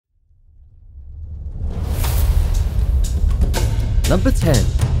Number 10.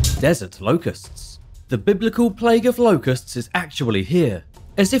 Desert locusts. The biblical plague of locusts is actually here.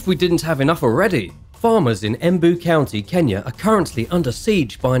 As if we didn't have enough already. Farmers in Embu County, Kenya are currently under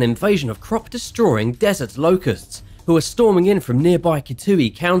siege by an invasion of crop-destroying desert locusts who are storming in from nearby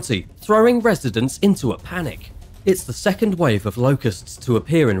Kitui County, throwing residents into a panic. It's the second wave of locusts to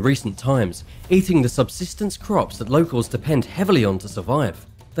appear in recent times, eating the subsistence crops that locals depend heavily on to survive.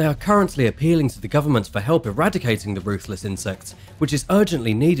 They are currently appealing to the government for help eradicating the ruthless insects, which is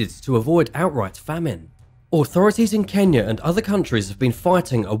urgently needed to avoid outright famine. Authorities in Kenya and other countries have been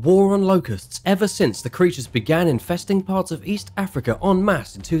fighting a war on locusts ever since the creatures began infesting parts of East Africa en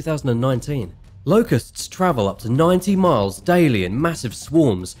masse in 2019. Locusts travel up to 90 miles daily in massive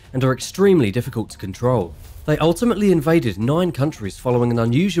swarms and are extremely difficult to control. They ultimately invaded 9 countries following an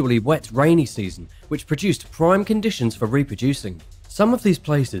unusually wet rainy season, which produced prime conditions for reproducing. Some of these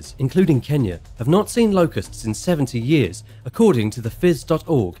places, including Kenya, have not seen locusts in 70 years, according to the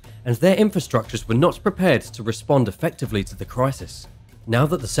phys.org, and their infrastructures were not prepared to respond effectively to the crisis. Now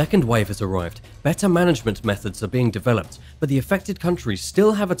that the second wave has arrived, better management methods are being developed, but the affected countries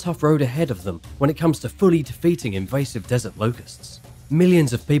still have a tough road ahead of them when it comes to fully defeating invasive desert locusts.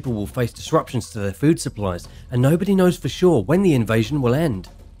 Millions of people will face disruptions to their food supplies, and nobody knows for sure when the invasion will end.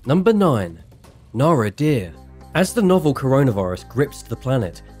 Number 9. Nara deer. As the novel coronavirus gripped the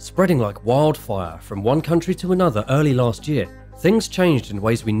planet, spreading like wildfire from one country to another early last year, things changed in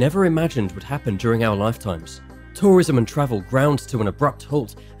ways we never imagined would happen during our lifetimes. Tourism and travel ground to an abrupt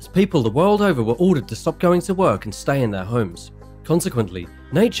halt as people the world over were ordered to stop going to work and stay in their homes. Consequently,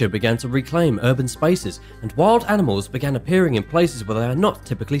 nature began to reclaim urban spaces and wild animals began appearing in places where they are not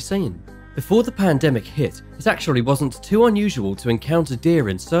typically seen. Before the pandemic hit, it actually wasn't too unusual to encounter deer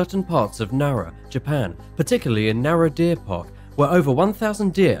in certain parts of Nara, Japan, particularly in Nara Deer Park, where over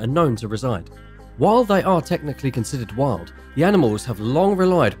 1,000 deer are known to reside. While they are technically considered wild, the animals have long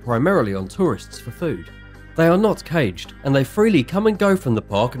relied primarily on tourists for food. They are not caged, and they freely come and go from the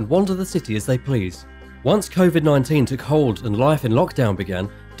park and wander the city as they please. Once COVID-19 took hold and life in lockdown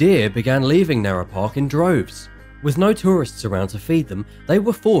began, deer began leaving Nara Park in droves. With no tourists around to feed them, they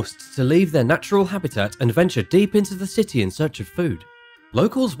were forced to leave their natural habitat and venture deep into the city in search of food.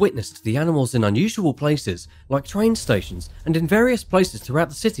 Locals witnessed the animals in unusual places, like train stations, and in various places throughout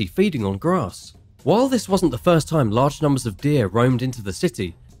the city feeding on grass. While this wasn't the first time large numbers of deer roamed into the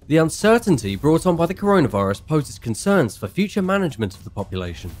city, the uncertainty brought on by the coronavirus poses concerns for future management of the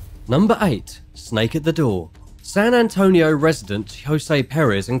population. Number 8. Snake at the door. San Antonio resident Jose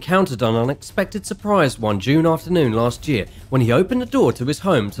Perez encountered an unexpected surprise one June afternoon last year when he opened the door to his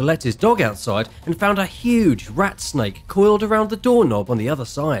home to let his dog outside and found a huge rat snake coiled around the doorknob on the other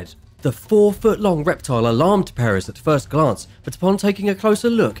side. The 4-foot-long reptile alarmed Perez at first glance, but upon taking a closer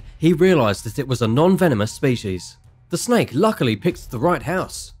look, he realized that it was a non-venomous species. The snake luckily picked the right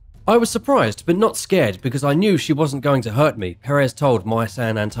house. I was surprised but not scared because I knew she wasn't going to hurt me, Perez told My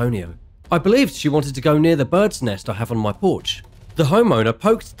San Antonio. I believed she wanted to go near the bird's nest I have on my porch. The homeowner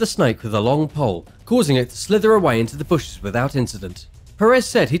poked the snake with a long pole, causing it to slither away into the bushes without incident. Perez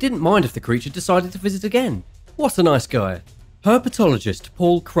said he didn't mind if the creature decided to visit again. What a nice guy. Herpetologist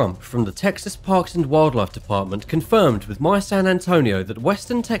Paul Crump from the Texas Parks and Wildlife Department confirmed with My San Antonio that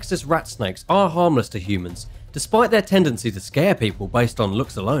western Texas rat snakes are harmless to humans, despite their tendency to scare people based on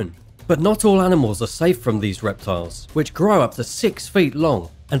looks alone. But not all animals are safe from these reptiles, which grow up to 6 feet long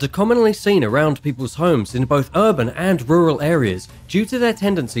and are commonly seen around people's homes in both urban and rural areas due to their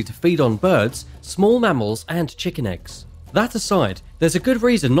tendency to feed on birds, small mammals, and chicken eggs. That aside, there's a good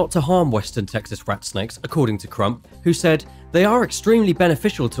reason not to harm western Texas rat snakes, according to Crump, who said, "They are extremely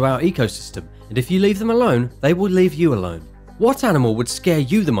beneficial to our ecosystem, and if you leave them alone, they will leave you alone." What animal would scare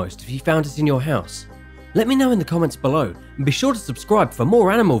you the most if you found it in your house? Let me know in the comments below, and be sure to subscribe for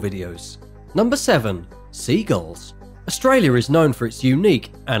more animal videos. Number 7. Seagulls. Australia is known for its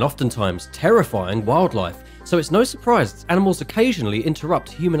unique, and oftentimes terrifying, wildlife, so it's no surprise that animals occasionally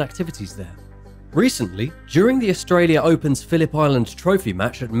interrupt human activities there. Recently, during the Australia Open's Phillip Island Trophy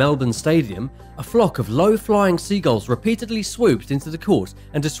match at Melbourne Stadium, a flock of low-flying seagulls repeatedly swooped into the court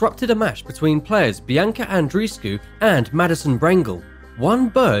and disrupted a match between players Bianca Andreescu and Madison Brengle. One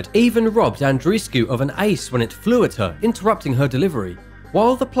bird even robbed Andreescu of an ace when it flew at her, interrupting her delivery.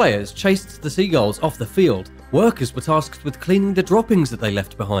 While the players chased the seagulls off the field, workers were tasked with cleaning the droppings that they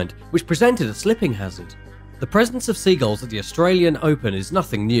left behind, which presented a slipping hazard. The presence of seagulls at the Australian Open is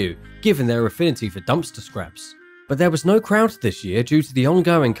nothing new, given their affinity for dumpster scraps. But there was no crowd this year due to the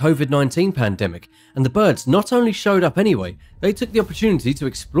ongoing COVID-19 pandemic, and the birds not only showed up anyway, they took the opportunity to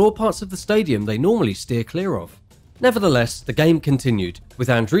explore parts of the stadium they normally steer clear of. Nevertheless, the game continued, with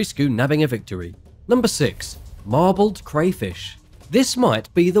Andreescu nabbing a victory. Number 6. Marbled crayfish. This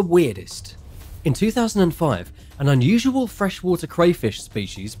might be the weirdest. In 2005, an unusual freshwater crayfish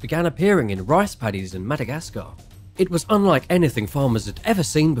species began appearing in rice paddies in Madagascar. It was unlike anything farmers had ever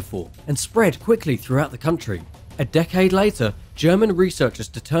seen before and spread quickly throughout the country. A decade later, German researchers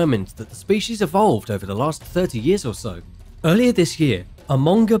determined that the species evolved over the last 30 years or so. Earlier this year, a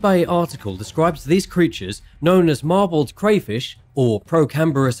Mongabay article describes these creatures, known as marbled crayfish, or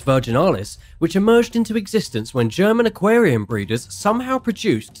Procambarus virginalis, which emerged into existence when German aquarium breeders somehow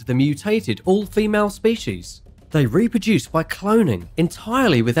produced the mutated all-female species. They reproduce by cloning,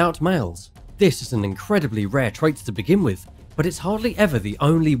 entirely without males. This is an incredibly rare trait to begin with, but it's hardly ever the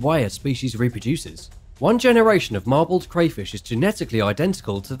only way a species reproduces. One generation of marbled crayfish is genetically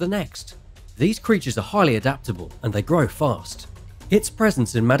identical to the next. These creatures are highly adaptable, and they grow fast. Its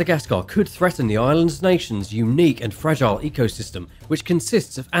presence in Madagascar could threaten the island nation's unique and fragile ecosystem, which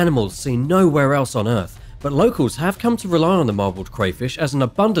consists of animals seen nowhere else on Earth, but locals have come to rely on the marbled crayfish as an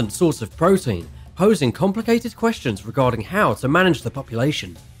abundant source of protein, posing complicated questions regarding how to manage the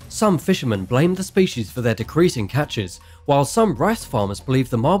population. Some fishermen blame the species for their decreasing catches, while some rice farmers believe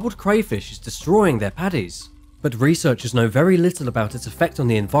the marbled crayfish is destroying their paddies. But researchers know very little about its effect on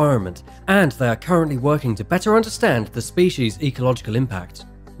the environment, and they are currently working to better understand the species' ecological impact.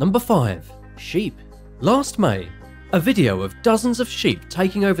 Number 5. Sheep. Last May, a video of dozens of sheep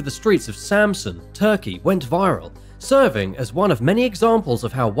taking over the streets of Samsun, Turkey went viral, serving as one of many examples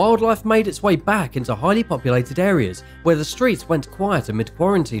of how wildlife made its way back into highly populated areas where the streets went quiet amid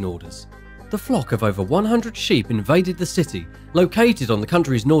quarantine orders. The flock of over 100 sheep invaded the city, located on the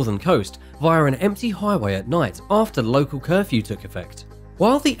country's northern coast, via an empty highway at night after the local curfew took effect.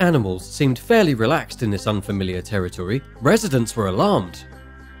 While the animals seemed fairly relaxed in this unfamiliar territory, residents were alarmed.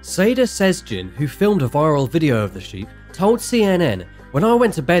 Seda Sezgin, who filmed a viral video of the sheep, told CNN, "When I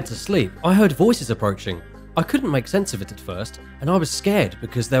went to bed to sleep, I heard voices approaching. I couldn't make sense of it at first, and I was scared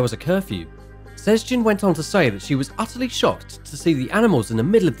because there was a curfew." Sezgin went on to say that she was utterly shocked to see the animals in the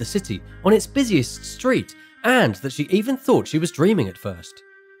middle of the city on its busiest street, and that she even thought she was dreaming at first.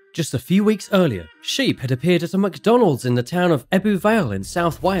 Just a few weeks earlier, sheep had appeared at a McDonald's in the town of Ebbw Vale in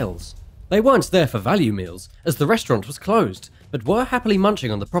South Wales. They weren't there for value meals, as the restaurant was closed, but were happily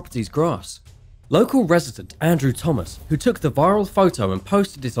munching on the property's grass. Local resident Andrew Thomas, who took the viral photo and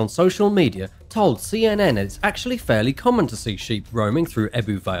posted it on social media, told CNN it's actually fairly common to see sheep roaming through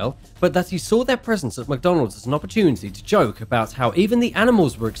Ebbw Vale, but that he saw their presence at McDonald's as an opportunity to joke about how even the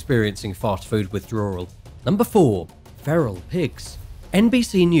animals were experiencing fast food withdrawal. Number 4. Feral pigs.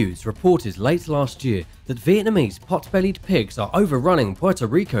 NBC News reported late last year that Vietnamese pot-bellied pigs are overrunning Puerto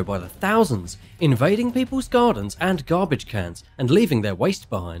Rico by the thousands, invading people's gardens and garbage cans and leaving their waste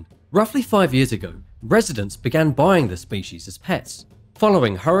behind. Roughly 5 years ago, residents began buying the species as pets.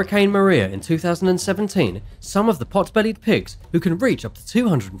 Following Hurricane Maria in 2017, some of the pot-bellied pigs, who can reach up to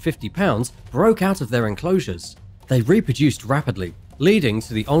 250 pounds, broke out of their enclosures. They reproduced rapidly, leading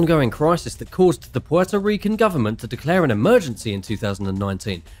to the ongoing crisis that caused the Puerto Rican government to declare an emergency in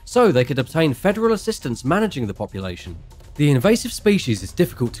 2019, so they could obtain federal assistance managing the population. The invasive species is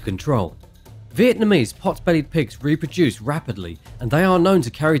difficult to control. Vietnamese pot-bellied pigs reproduce rapidly, and they are known to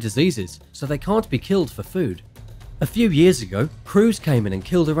carry diseases, so they can't be killed for food. A few years ago, crews came in and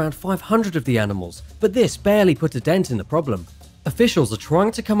killed around 500 of the animals, but this barely put a dent in the problem. Officials are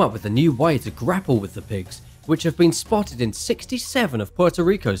trying to come up with a new way to grapple with the pigs, which have been spotted in 67 of Puerto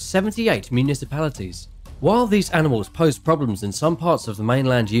Rico's 78 municipalities. While these animals pose problems in some parts of the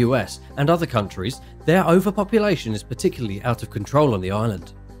mainland US and other countries, their overpopulation is particularly out of control on the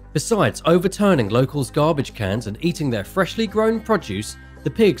island. Besides overturning locals' garbage cans and eating their freshly grown produce, the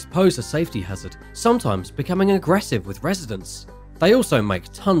pigs pose a safety hazard, sometimes becoming aggressive with residents. They also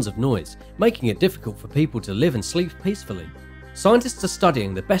make tons of noise, making it difficult for people to live and sleep peacefully. Scientists are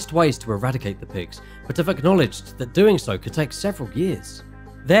studying the best ways to eradicate the pigs, but have acknowledged that doing so could take several years.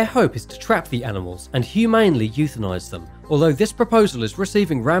 Their hope is to trap the animals and humanely euthanize them, although this proposal is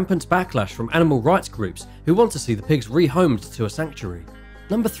receiving rampant backlash from animal rights groups who want to see the pigs rehomed to a sanctuary.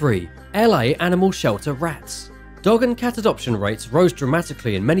 Number 3. LA animal shelter rats. Dog and cat adoption rates rose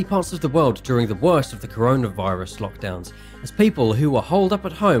dramatically in many parts of the world during the worst of the coronavirus lockdowns, as people who were holed up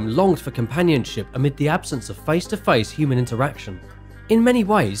at home longed for companionship amid the absence of face-to-face human interaction. In many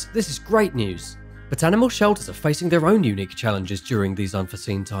ways, this is great news, but animal shelters are facing their own unique challenges during these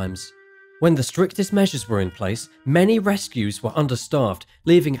unforeseen times. When the strictest measures were in place, many rescues were understaffed,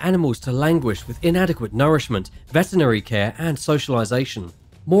 leaving animals to languish with inadequate nourishment, veterinary care, and socialization.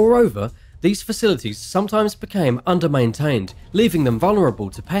 Moreover, these facilities sometimes became under-maintained, leaving them vulnerable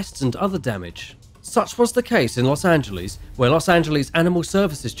to pests and other damage. Such was the case in Los Angeles, where Los Angeles Animal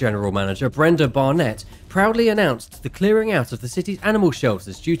Services General Manager Brenda Barnett proudly announced the clearing out of the city's animal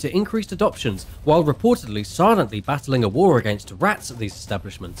shelters due to increased adoptions, while reportedly silently battling a war against rats at these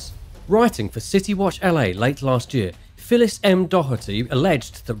establishments. Writing for City Watch LA late last year, Phyllis M. Doherty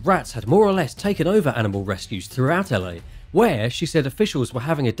alleged that rats had more or less taken over animal rescues throughout LA, where she said officials were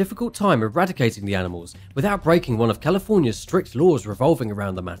having a difficult time eradicating the animals without breaking one of California's strict laws revolving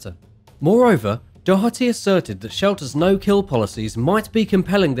around the matter. Moreover, Doherty asserted that shelters' no-kill policies might be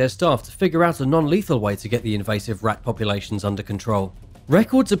compelling their staff to figure out a non-lethal way to get the invasive rat populations under control.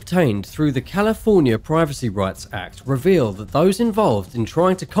 Records obtained through the California Privacy Rights Act reveal that those involved in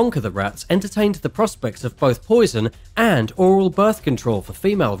trying to conquer the rats entertained the prospects of both poison and oral birth control for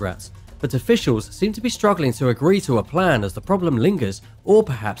female rats, but officials seem to be struggling to agree to a plan as the problem lingers or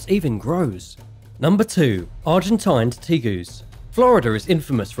perhaps even grows. Number 2. Argentine tegus. Florida is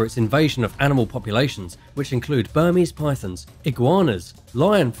infamous for its invasion of animal populations, which include Burmese pythons, iguanas,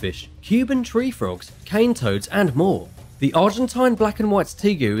 lionfish, Cuban tree frogs, cane toads, and more. The Argentine black and white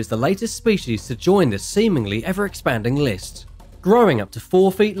tegu is the latest species to join this seemingly ever-expanding list. Growing up to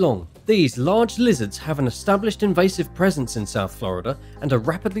 4 feet long, these large lizards have an established invasive presence in South Florida and are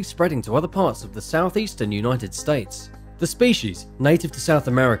rapidly spreading to other parts of the southeastern United States. The species, native to South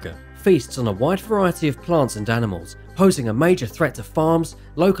America, feasts on a wide variety of plants and animals, posing a major threat to farms,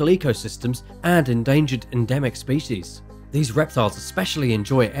 local ecosystems, and endangered endemic species. These reptiles especially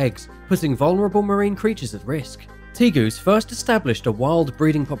enjoy eggs, putting vulnerable marine creatures at risk. Tegus first established a wild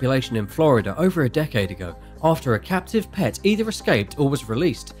breeding population in Florida over a decade ago, after a captive pet either escaped or was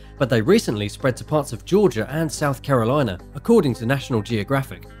released, but they recently spread to parts of Georgia and South Carolina, according to National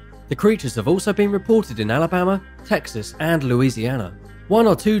Geographic. The creatures have also been reported in Alabama, Texas, and Louisiana. 1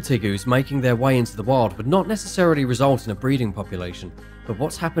 or 2 tegus making their way into the wild would not necessarily result in a breeding population, but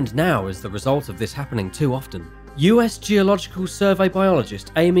what's happened now is the result of this happening too often. US Geological Survey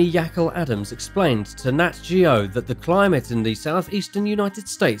biologist Amy Yackel Adams explained to Nat Geo that the climate in the southeastern United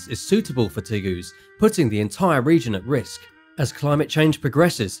States is suitable for tegus, putting the entire region at risk. As climate change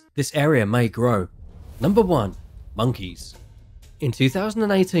progresses, this area may grow. Number 1. Monkeys. In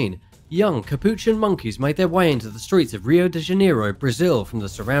 2018, young capuchin monkeys made their way into the streets of Rio de Janeiro, Brazil from the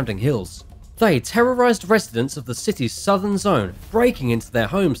surrounding hills. They terrorized residents of the city's southern zone, breaking into their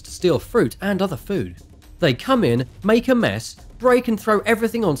homes to steal fruit and other food. They come in, make a mess, break and throw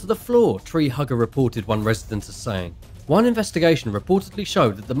everything onto the floor, Tree Hugger reported one resident as saying. One investigation reportedly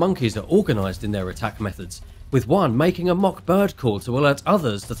showed that the monkeys are organized in their attack methods, with one making a mock bird call to alert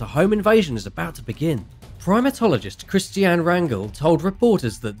others that a home invasion is about to begin. Primatologist Christiane Rangel told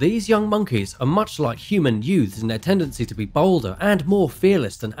reporters that these young monkeys are much like human youths in their tendency to be bolder and more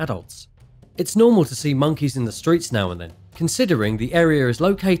fearless than adults. It's normal to see monkeys in the streets now and then, considering the area is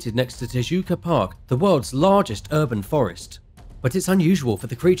located next to Tijuca Park, the world's largest urban forest. But it's unusual for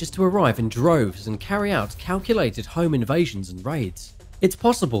the creatures to arrive in droves and carry out calculated home invasions and raids. It's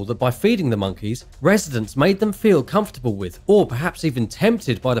possible that by feeding the monkeys, residents made them feel comfortable with, or perhaps even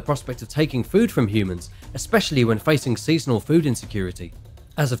tempted by the prospect of taking food from humans, especially when facing seasonal food insecurity.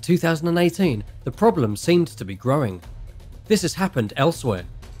 As of 2018, the problem seemed to be growing. This has happened elsewhere.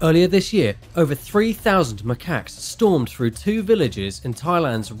 Earlier this year, over 3,000 macaques stormed through 2 villages in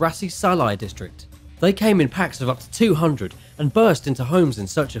Thailand's Rasi Salai district. They came in packs of up to 200 and burst into homes in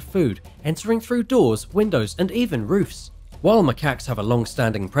search of food, entering through doors, windows, and even roofs. While macaques have a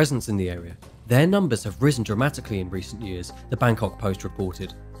long-standing presence in the area, their numbers have risen dramatically in recent years, the Bangkok Post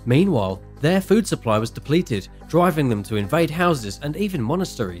reported. Meanwhile, their food supply was depleted, driving them to invade houses and even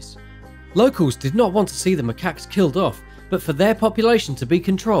monasteries. Locals did not want to see the macaques killed off, but for their population to be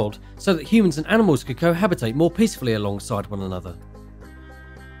controlled so that humans and animals could cohabitate more peacefully alongside one another.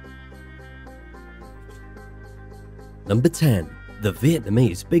 Number 10. The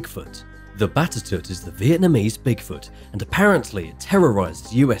Vietnamese Bigfoot. The Batutut is the Vietnamese Bigfoot, and apparently it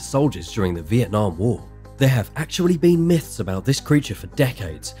terrorized US soldiers during the Vietnam War. There have actually been myths about this creature for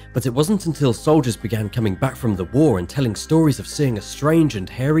decades, but it wasn't until soldiers began coming back from the war and telling stories of seeing a strange and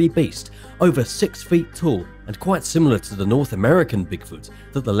hairy beast over 6 feet tall and quite similar to the North American Bigfoot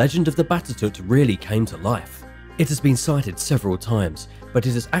that the legend of the Batutut really came to life. It has been sighted several times, but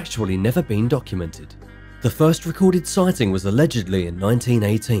it has actually never been documented. The first recorded sighting was allegedly in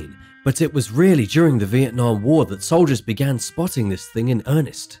 1918, but it was really during the Vietnam War that soldiers began spotting this thing in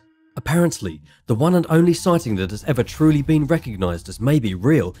earnest. Apparently, the one and only sighting that has ever truly been recognized as maybe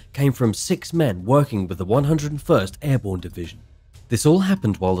real came from 6 men working with the 101st Airborne Division. This all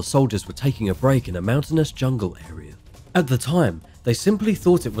happened while the soldiers were taking a break in a mountainous jungle area. At the time, they simply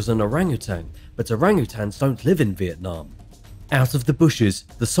thought it was an orangutan, but orangutans don't live in Vietnam. Out of the bushes,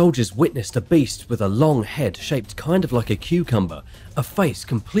 the soldiers witnessed a beast with a long head shaped kind of like a cucumber, a face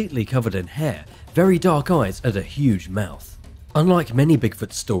completely covered in hair, very dark eyes and a huge mouth. Unlike many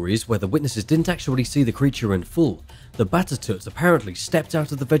Bigfoot stories where the witnesses didn't actually see the creature in full, the Batututs apparently stepped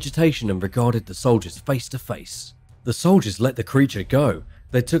out of the vegetation and regarded the soldiers face to face. The soldiers let the creature go,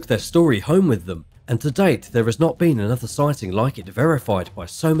 they took their story home with them, and to date there has not been another sighting like it verified by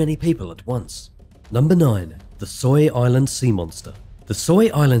so many people at once. Number 9. The Soi Island Sea Monster. The Soi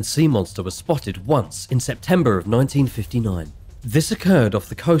Island Sea Monster was spotted once in September of 1959. This occurred off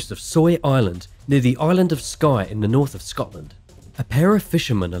the coast of Soi Island near the island of Skye in the north of Scotland. A pair of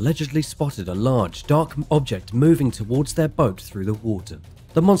fishermen allegedly spotted a large, dark object moving towards their boat through the water.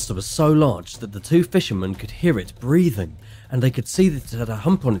 The monster was so large that the two fishermen could hear it breathing, and they could see that it had a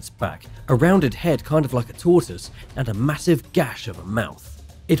hump on its back, a rounded head kind of like a tortoise, and a massive gash of a mouth.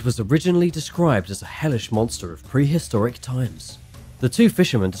 It was originally described as a hellish monster of prehistoric times. The two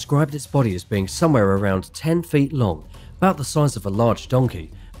fishermen described its body as being somewhere around 10 feet long, about the size of a large donkey,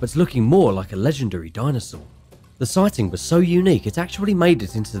 but looking more like a legendary dinosaur. The sighting was so unique it actually made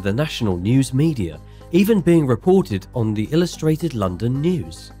it into the national news media, even being reported on the Illustrated London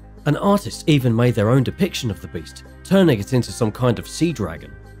News. An artist even made their own depiction of the beast, turning it into some kind of sea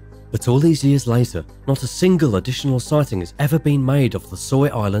dragon. But all these years later, not a single additional sighting has ever been made of the Soi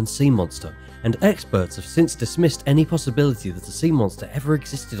Island sea monster, and experts have since dismissed any possibility that a sea monster ever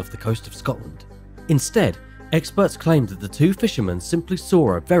existed off the coast of Scotland. Instead, experts claimed that the two fishermen simply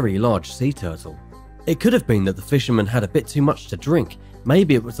saw a very large sea turtle. It could have been that the fishermen had a bit too much to drink,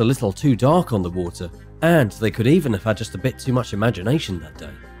 maybe it was a little too dark on the water, and they could even have had just a bit too much imagination that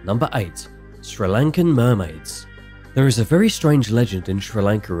day. Number 8. Sri Lankan Mermaids. There is a very strange legend in Sri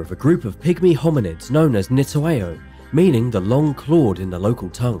Lanka of a group of pygmy hominids known as Nitoeo, meaning the long-clawed in the local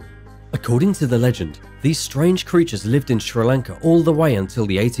tongue. According to the legend, these strange creatures lived in Sri Lanka all the way until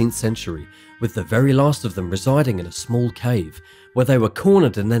the 18th century, with the very last of them residing in a small cave, where they were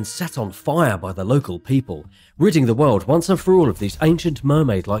cornered and then set on fire by the local people, ridding the world once and for all of these ancient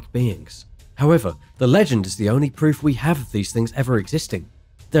mermaid-like beings. However, the legend is the only proof we have of these things ever existing.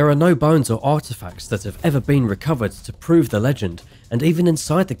 There are no bones or artifacts that have ever been recovered to prove the legend, and even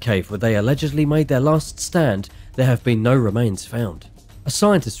inside the cave where they allegedly made their last stand, there have been no remains found. A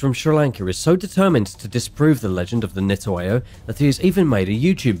scientist from Sri Lanka is so determined to disprove the legend of the Nitoeo that he has even made a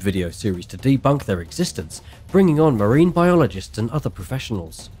YouTube video series to debunk their existence, bringing on marine biologists and other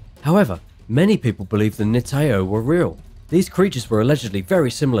professionals. However, many people believe the Nitoeo were real. These creatures were allegedly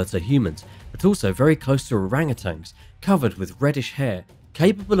very similar to humans, but also very close to orangutans, covered with reddish hair,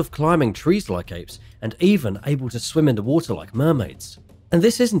 capable of climbing trees like apes, and even able to swim in the water like mermaids. And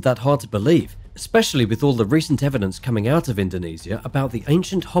this isn't that hard to believe, especially with all the recent evidence coming out of Indonesia about the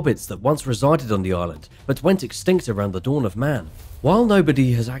ancient hobbits that once resided on the island, but went extinct around the dawn of man. While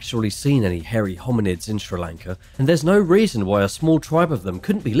nobody has actually seen any hairy hominids in Sri Lanka, and there's no reason why a small tribe of them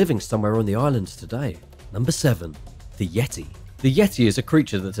couldn't be living somewhere on the island today. Number 7. The Yeti. The Yeti is a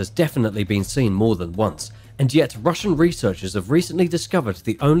creature that has definitely been seen more than once, and yet Russian researchers have recently discovered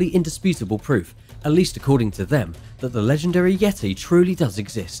the only indisputable proof, at least according to them, that the legendary Yeti truly does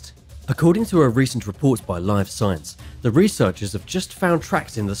exist. According to a recent report by Live Science, the researchers have just found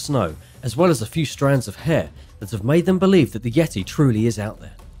tracks in the snow, as well as a few strands of hair that have made them believe that the Yeti truly is out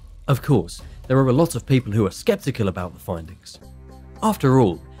there. Of course, there are a lot of people who are skeptical about the findings. After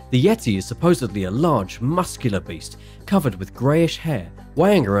all, the Yeti is supposedly a large, muscular beast covered with greyish hair,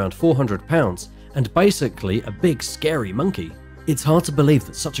 weighing around 400 pounds, and basically a big scary monkey. It's hard to believe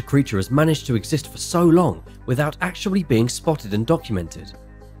that such a creature has managed to exist for so long without actually being spotted and documented.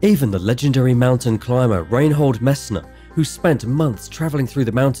 Even the legendary mountain climber Reinhold Messner, who spent months travelling through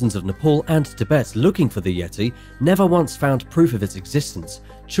the mountains of Nepal and Tibet looking for the Yeti, never once found proof of its existence,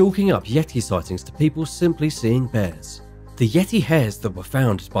 chalking up Yeti sightings to people simply seeing bears. The Yeti hairs that were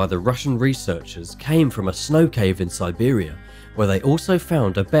found by the Russian researchers came from a snow cave in Siberia, where they also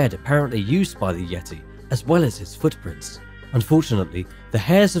found a bed apparently used by the Yeti, as well as his footprints. Unfortunately, the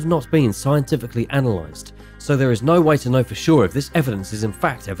hairs have not been scientifically analysed, so there is no way to know for sure if this evidence is in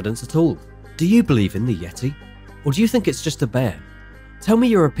fact evidence at all. Do you believe in the Yeti? Or do you think it's just a bear? Tell me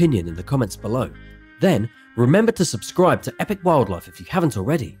your opinion in the comments below. Then, remember to subscribe to Epic Wildlife if you haven't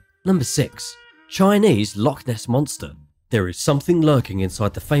already. Number 6. Chinese Loch Ness Monster. There is something lurking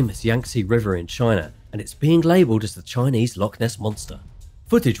inside the famous Yangtze River in China, and it's being labelled as the Chinese Loch Ness Monster.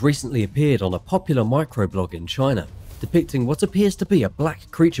 Footage recently appeared on a popular microblog in China, depicting what appears to be a black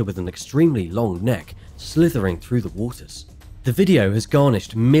creature with an extremely long neck slithering through the waters. The video has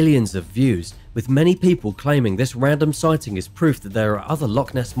garnished millions of views, with many people claiming this random sighting is proof that there are other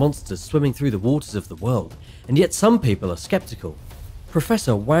Loch Ness monsters swimming through the waters of the world, and yet some people are skeptical.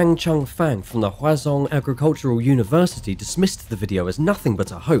 Professor Wang Chengfang from the Huazhong Agricultural University dismissed the video as nothing but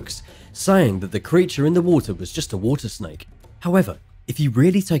a hoax, saying that the creature in the water was just a water snake. However, if you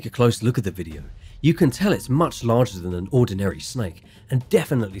really take a close look at the video, you can tell it's much larger than an ordinary snake, and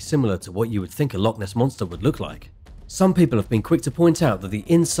definitely similar to what you would think a Loch Ness monster would look like. Some people have been quick to point out that the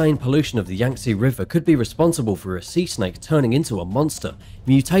insane pollution of the Yangtze River could be responsible for a sea snake turning into a monster,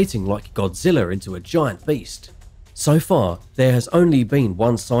 mutating like Godzilla into a giant beast. So far, there has only been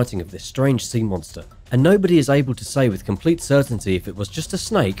one sighting of this strange sea monster, and nobody is able to say with complete certainty if it was just a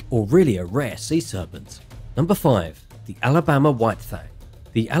snake or really a rare sea serpent. Number 5. The Alabama Whitethang.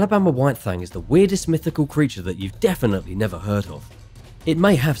 The Alabama Whitethang is the weirdest mythical creature that you've definitely never heard of. It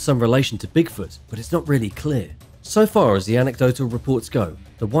may have some relation to Bigfoot, but it's not really clear. So far as the anecdotal reports go,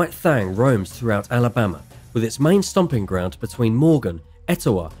 the Whitethang roams throughout Alabama, with its main stomping ground between Morgan,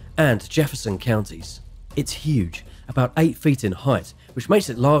 Etowah, and Jefferson counties. It's huge, about 8 feet in height, which makes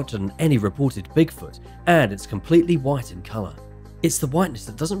it larger than any reported Bigfoot, and it's completely white in colour. It's the whiteness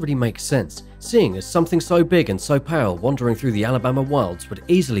that doesn't really make sense, seeing as something so big and so pale wandering through the Alabama wilds would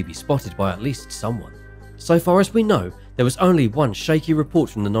easily be spotted by at least someone. So far as we know, there was only one shaky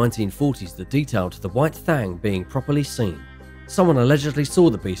report from the 1940s that detailed the Whitethang being properly seen. Someone allegedly saw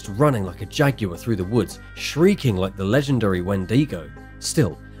the beast running like a jaguar through the woods, shrieking like the legendary Wendigo.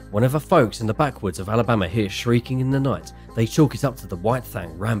 Still, whenever folks in the backwoods of Alabama hear shrieking in the night, they chalk it up to the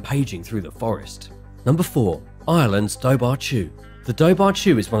Whitethang rampaging through the forest. Number 4. Ireland's Dobar Chew. The Dobar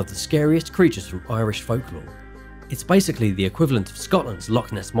Chew is one of the scariest creatures from Irish folklore. It's basically the equivalent of Scotland's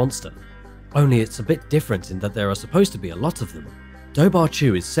Loch Ness Monster. Only it's a bit different in that there are supposed to be a lot of them. Dobar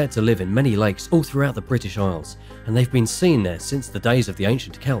Chew is said to live in many lakes all throughout the British Isles, and they've been seen there since the days of the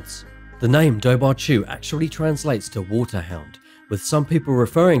ancient Celts. The name Dobar Chew actually translates to waterhound, with some people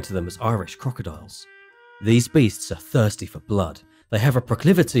referring to them as Irish crocodiles. These beasts are thirsty for blood, they have a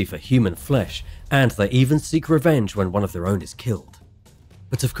proclivity for human flesh, and they even seek revenge when one of their own is killed.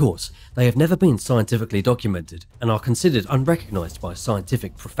 But of course, they have never been scientifically documented and are considered unrecognised by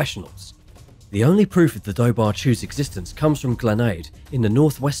scientific professionals. The only proof of the Dobar Chew's existence comes from Glenade in the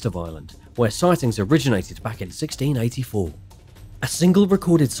northwest of Ireland, where sightings originated back in 1684. A single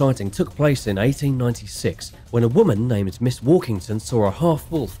recorded sighting took place in 1896 when a woman named Miss Walkington saw a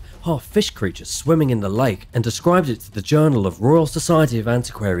half-wolf, half-fish creature swimming in the lake and described it to the Journal of Royal Society of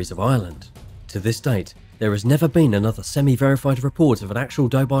Antiquaries of Ireland. To this date, there has never been another semi-verified report of an actual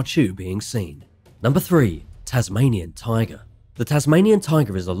Dobar Chew being seen. Number 3. Tasmanian Tiger. The Tasmanian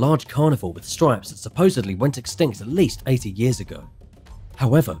tiger is a large carnivore with stripes that supposedly went extinct at least 80 years ago.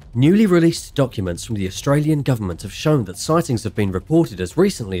 However, newly released documents from the Australian government have shown that sightings have been reported as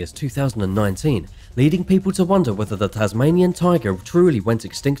recently as 2019, leading people to wonder whether the Tasmanian tiger truly went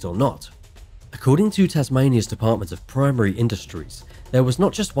extinct or not. According to Tasmania's Department of Primary Industries, there was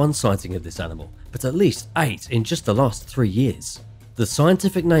not just one sighting of this animal, but at least 8 in just the last 3 years. The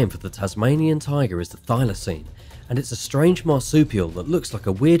scientific name for the Tasmanian tiger is the thylacine, and it's a strange marsupial that looks like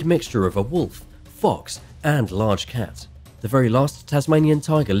a weird mixture of a wolf, fox, and large cat. The very last Tasmanian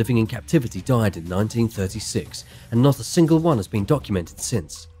tiger living in captivity died in 1936, and not a single one has been documented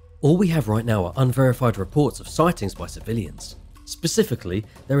since. All we have right now are unverified reports of sightings by civilians. Specifically,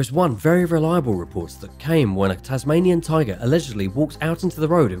 there is one very reliable report that came when a Tasmanian tiger allegedly walked out into the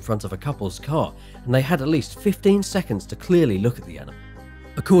road in front of a couple's car, and they had at least 15 seconds to clearly look at the animal.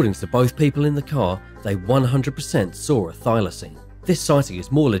 According to both people in the car, they 100% saw a thylacine. This sighting is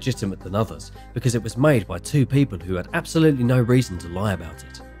more legitimate than others because it was made by 2 people who had absolutely no reason to lie about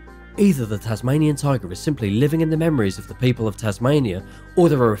it. Either the Tasmanian tiger is simply living in the memories of the people of Tasmania, or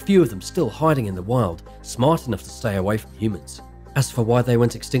there are a few of them still hiding in the wild, smart enough to stay away from humans. As for why they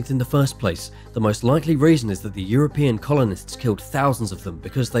went extinct in the first place, the most likely reason is that the European colonists killed thousands of them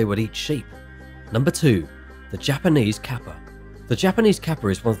because they would eat sheep. Number 2. The Japanese Kappa. The Japanese kappa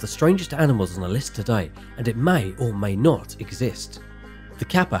is one of the strangest animals on the list today, and it may or may not exist. The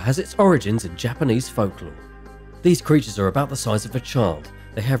kappa has its origins in Japanese folklore. These creatures are about the size of a child,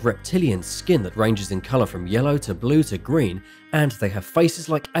 they have reptilian skin that ranges in colour from yellow to blue to green, and they have faces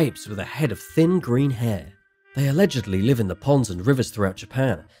like apes with a head of thin green hair. They allegedly live in the ponds and rivers throughout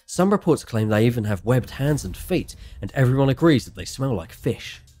Japan. Some reports claim they even have webbed hands and feet, and everyone agrees that they smell like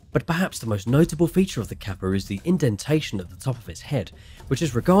fish. But perhaps the most notable feature of the kappa is the indentation at the top of its head, which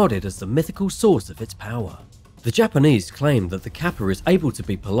is regarded as the mythical source of its power. The Japanese claim that the kappa is able to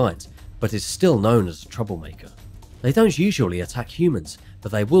be polite, but is still known as a troublemaker. They don't usually attack humans,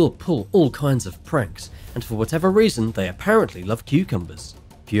 but they will pull all kinds of pranks, and for whatever reason they apparently love cucumbers.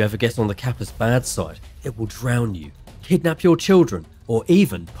 If you ever get on the kappa's bad side, it will drown you, kidnap your children, or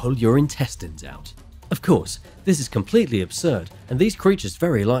even pull your intestines out. Of course, this is completely absurd, and these creatures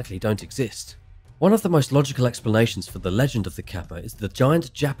very likely don't exist. One of the most logical explanations for the legend of the kappa is the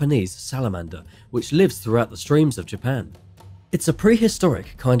giant Japanese salamander, which lives throughout the streams of Japan. It's a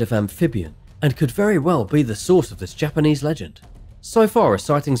prehistoric kind of amphibian, and could very well be the source of this Japanese legend. So far as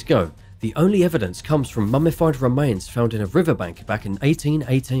sightings go, the only evidence comes from mummified remains found in a riverbank back in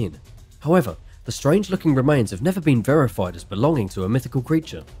 1818. However, the strange-looking remains have never been verified as belonging to a mythical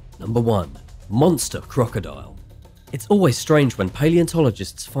creature. Number 1. Monster crocodile. It's always strange when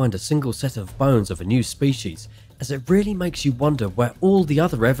paleontologists find a single set of bones of a new species, as it really makes you wonder where all the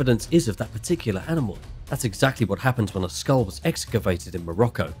other evidence is of that particular animal. That's exactly what happens when a skull was excavated in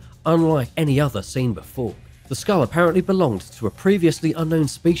Morocco, unlike any other seen before. The skull apparently belonged to a previously unknown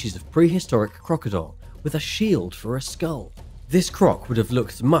species of prehistoric crocodile, with a shield for a skull. This croc would have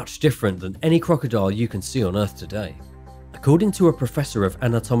looked much different than any crocodile you can see on Earth today. According to a professor of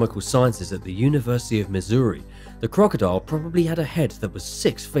anatomical sciences at the University of Missouri, the crocodile probably had a head that was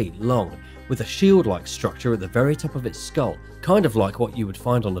 6 feet long, with a shield-like structure at the very top of its skull, kind of like what you would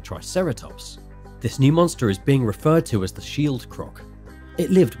find on a triceratops. This new monster is being referred to as the shield croc. It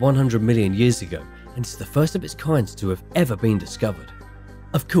lived 100 million years ago, and is the first of its kind to have ever been discovered.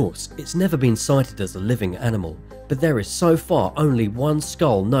 Of course, it's never been sighted as a living animal, but there is so far only one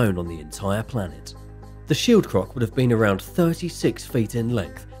skull known on the entire planet. The shield croc would have been around 36 feet in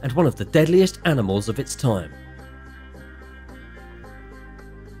length and one of the deadliest animals of its time.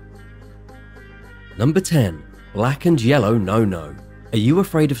 Number 10. Black and yellow no-no. Are you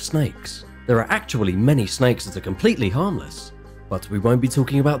afraid of snakes? There are actually many snakes that are completely harmless, but we won't be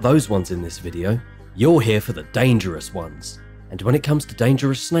talking about those ones in this video. You're here for the dangerous ones. And when it comes to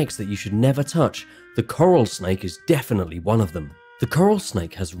dangerous snakes that you should never touch, the coral snake is definitely one of them. The coral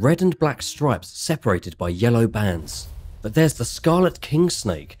snake has red and black stripes separated by yellow bands. But there's the scarlet king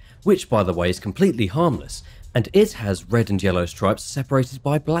snake, which by the way is completely harmless, and it has red and yellow stripes separated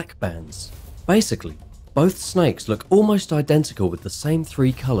by black bands. Basically, both snakes look almost identical with the same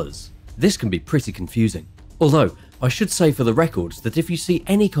 3 colours. This can be pretty confusing. Although, I should say for the record that if you see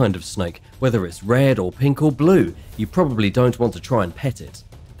any kind of snake, whether it's red or pink or blue, you probably don't want to try and pet it.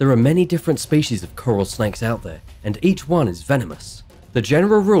 There are many different species of coral snakes out there, and each one is venomous. The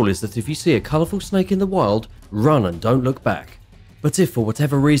general rule is that if you see a colourful snake in the wild, run and don't look back. But if for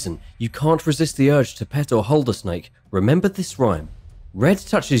whatever reason you can't resist the urge to pet or hold a snake, remember this rhyme. Red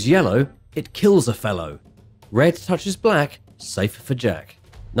touches yellow, it kills a fellow. Red touches black, safe for Jack.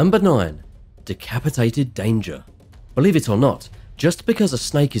 Number 9. Decapitated danger. Believe it or not, just because a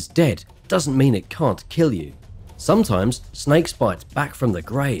snake is dead doesn't mean it can't kill you. Sometimes snakes bite back from the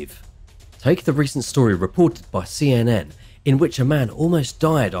grave. Take the recent story reported by CNN, in which a man almost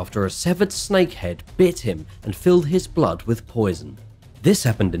died after a severed snake head bit him and filled his blood with poison. This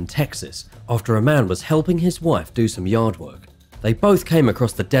happened in Texas after a man was helping his wife do some yard work. They both came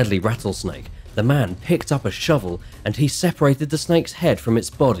across the deadly rattlesnake. The man picked up a shovel and he separated the snake's head from its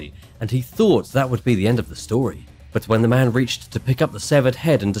body, and he thought that would be the end of the story. But when the man reached to pick up the severed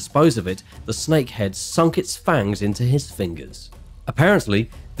head and dispose of it, the snake head sunk its fangs into his fingers. Apparently,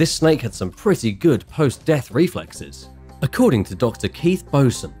 this snake had some pretty good post-death reflexes. According to Dr. Keith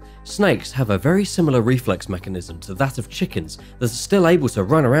Boson, snakes have a very similar reflex mechanism to that of chickens that are still able to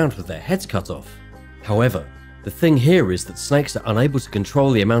run around with their heads cut off. However, the thing here is that snakes are unable to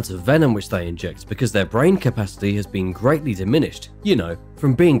control the amount of venom which they inject because their brain capacity has been greatly diminished,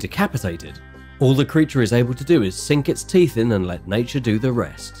 from being decapitated. All the creature is able to do is sink its teeth in and let nature do the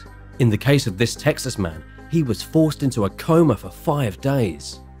rest. In the case of this Texas man, he was forced into a coma for 5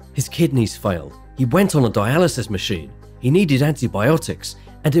 days. His kidneys failed, he went on a dialysis machine, he needed antibiotics,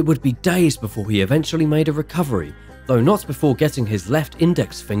 and it would be days before he eventually made a recovery, though not before getting his left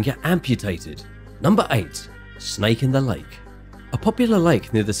index finger amputated. Number 8. Snake in the lake. A popular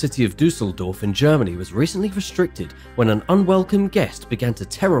lake near the city of Dusseldorf in Germany was recently restricted when an unwelcome guest began to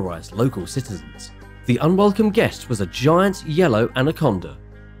terrorize local citizens. The unwelcome guest was a giant yellow anaconda.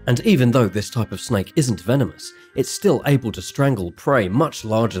 And even though this type of snake isn't venomous, it's still able to strangle prey much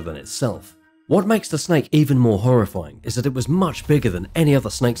larger than itself. What makes the snake even more horrifying is that it was much bigger than any other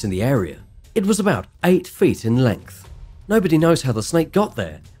snakes in the area. It was about 8 feet in length. Nobody knows how the snake got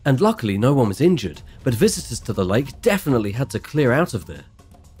there, and luckily no one was injured, but visitors to the lake definitely had to clear out of there.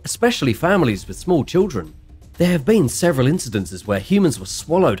 Especially families with small children. There have been several incidences where humans were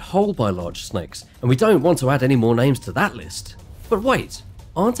swallowed whole by large snakes, and we don't want to add any more names to that list. But wait,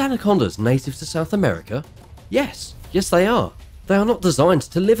 aren't anacondas native to South America? Yes they are. They are not designed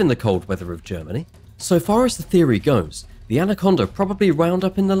to live in the cold weather of Germany. So far as the theory goes, the anaconda probably wound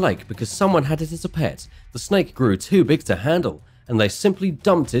up in the lake because someone had it as a pet, the snake grew too big to handle, and they simply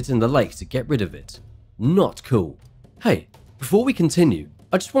dumped it in the lake to get rid of it. Not cool. Hey, before we continue,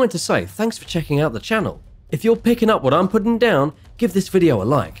 I just wanted to say thanks for checking out the channel. If you're picking up what I'm putting down, give this video a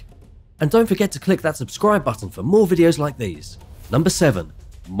like. And don't forget to click that subscribe button for more videos like these. Number 7.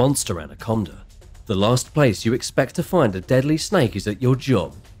 Monster Anaconda. The last place you expect to find a deadly snake is at your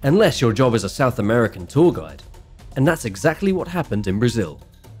job, unless your job is a South American tour guide. And that's exactly what happened in Brazil.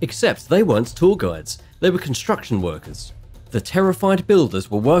 Except they weren't tour guides, they were construction workers. The terrified builders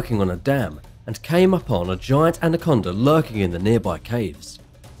were working on a dam and came upon a giant anaconda lurking in the nearby caves.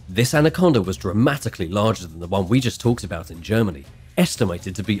 This anaconda was dramatically larger than the one we just talked about in Germany,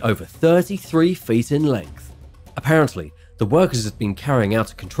 estimated to be over 33 feet in length. Apparently, the workers had been carrying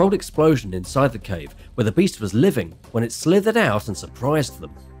out a controlled explosion inside the cave where the beast was living when it slithered out and surprised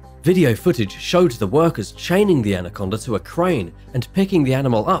them. Video footage showed the workers chaining the anaconda to a crane and picking the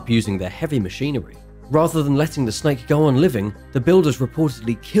animal up using their heavy machinery. Rather than letting the snake go on living, the builders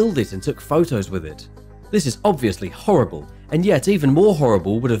reportedly killed it and took photos with it. This is obviously horrible, and yet even more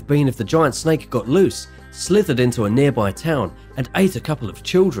horrible would have been if the giant snake got loose, slithered into a nearby town, and ate a couple of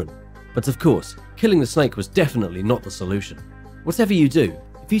children. But of course, killing the snake was definitely not the solution. Whatever you do,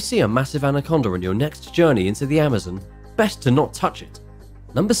 if you see a massive anaconda on your next journey into the Amazon, best to not touch it.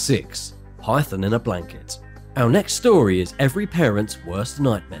 Number 6. Python in a blanket. Our next story is every parent's worst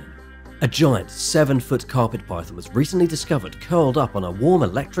nightmare. A giant 7-foot carpet python was recently discovered curled up on a warm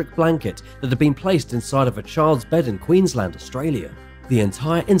electric blanket that had been placed inside of a child's bed in Queensland, Australia. The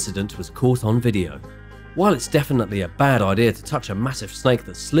entire incident was caught on video. While it's definitely a bad idea to touch a massive snake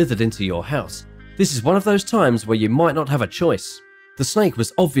that slithered into your house, this is one of those times where you might not have a choice. The snake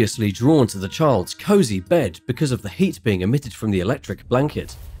was obviously drawn to the child's cozy bed because of the heat being emitted from the electric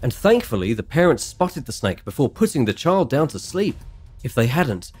blanket, and thankfully the parents spotted the snake before putting the child down to sleep. If they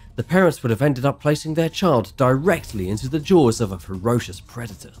hadn't, the parents would have ended up placing their child directly into the jaws of a ferocious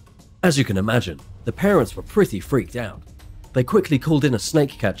predator. As you can imagine, the parents were pretty freaked out. They quickly called in a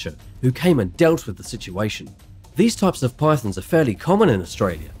snake catcher, who came and dealt with the situation. These types of pythons are fairly common in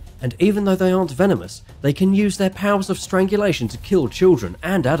Australia, and even though they aren't venomous, they can use their powers of strangulation to kill children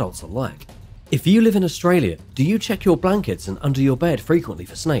and adults alike. If you live in Australia, do you check your blankets and under your bed frequently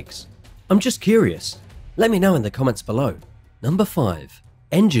for snakes? I'm just curious. Let me know in the comments below. Number 5.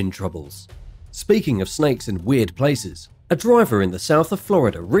 Engine troubles. Speaking of snakes in weird places, a driver in the south of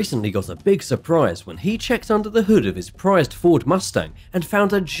Florida recently got a big surprise when he checked under the hood of his prized Ford Mustang and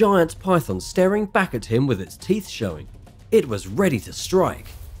found a giant python staring back at him with its teeth showing. It was ready to strike.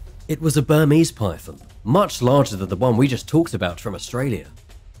 It was a Burmese python, much larger than the one we just talked about from Australia.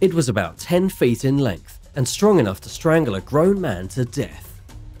 It was about 10 feet in length and strong enough to strangle a grown man to death.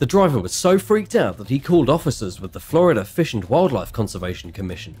 The driver was so freaked out that he called officers with the Florida Fish and Wildlife Conservation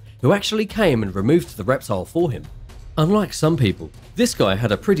Commission, who actually came and removed the reptile for him. Unlike some people, this guy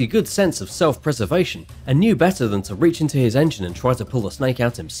had a pretty good sense of self-preservation and knew better than to reach into his engine and try to pull the snake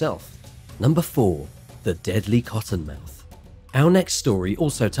out himself. Number 4. The deadly cottonmouth. Our next story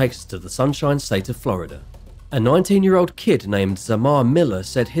also takes us to the Sunshine State of Florida. A 19-year-old kid named Zamar Miller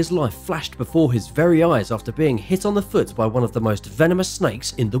said his life flashed before his very eyes after being hit on the foot by one of the most venomous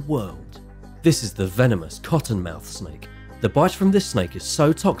snakes in the world. This is the venomous cottonmouth snake. The bite from this snake is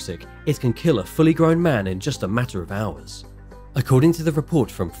so toxic, it can kill a fully grown man in just a matter of hours. According to the report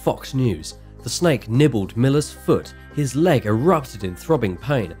from Fox News, the snake nibbled Miller's foot, his leg erupted in throbbing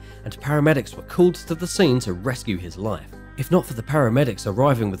pain, and paramedics were called to the scene to rescue his life. If not for the paramedics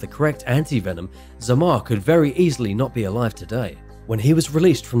arriving with the correct anti-venom, Zamar could very easily not be alive today. When he was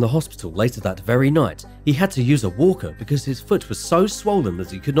released from the hospital later that very night, he had to use a walker because his foot was so swollen that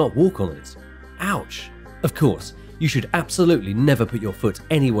he could not walk on it. Ouch! Of course, you should absolutely never put your foot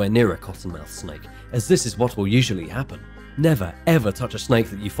anywhere near a cottonmouth snake, as this is what will usually happen. Never ever touch a snake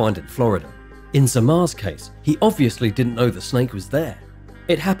that you find in Florida. In Zamar's case, he obviously didn't know the snake was there.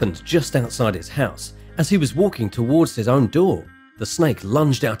 It happened just outside his house. As he was walking towards his own door, the snake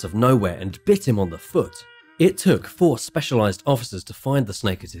lunged out of nowhere and bit him on the foot. It took 4 specialized officers to find the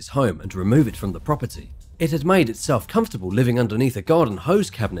snake at his home and remove it from the property. It had made itself comfortable living underneath a garden hose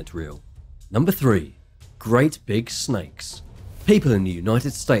cabinet reel. Number 3. Great big snakes. People in the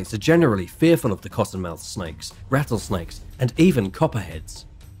United States are generally fearful of the cottonmouth snakes, rattlesnakes, and even copperheads.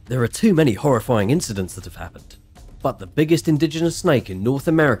 There are too many horrifying incidents that have happened. But the biggest indigenous snake in North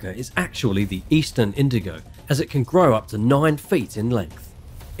America is actually the eastern indigo, as it can grow up to 9 feet in length.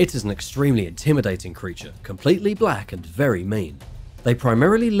 It is an extremely intimidating creature, completely black and very mean. They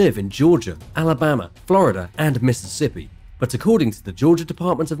primarily live in Georgia, Alabama, Florida, and Mississippi, but according to the Georgia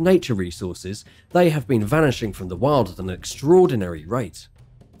Department of Nature Resources, they have been vanishing from the wild at an extraordinary rate.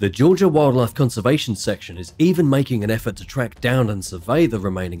 The Georgia Wildlife Conservation Section is even making an effort to track down and survey the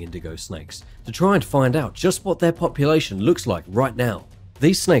remaining indigo snakes to try and find out just what their population looks like right now.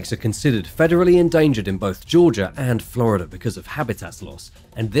 These snakes are considered federally endangered in both Georgia and Florida because of habitat loss,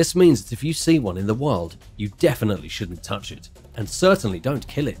 and this means that if you see one in the wild, you definitely shouldn't touch it, and certainly don't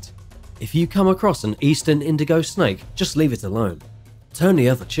kill it. If you come across an eastern indigo snake, just leave it alone. Turn the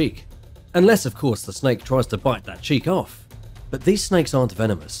other cheek. Unless, of course, the snake tries to bite that cheek off. But these snakes aren't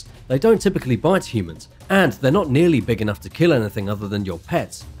venomous, they don't typically bite humans, and they're not nearly big enough to kill anything other than your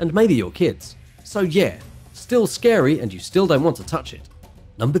pets, and maybe your kids. So yeah, still scary and you still don't want to touch it.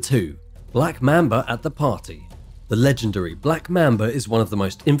 Number 2. Black Mamba at the party. The legendary Black Mamba is one of the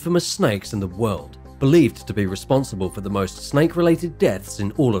most infamous snakes in the world, believed to be responsible for the most snake-related deaths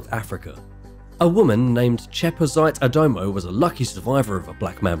in all of Africa. A woman named Chepozite Adomo was a lucky survivor of a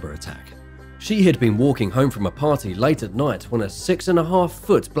Black Mamba attack. She had been walking home from a party late at night when a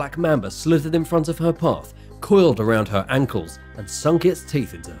 6.5-foot Black Mamba slithered in front of her path, coiled around her ankles, and sunk its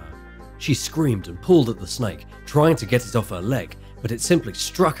teeth into her. She screamed and pulled at the snake, trying to get it off her leg, but it simply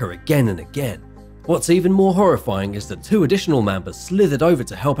struck her again and again. What's even more horrifying is that 2 additional Mambas slithered over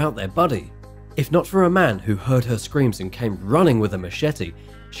to help out their buddy. If not for a man who heard her screams and came running with a machete,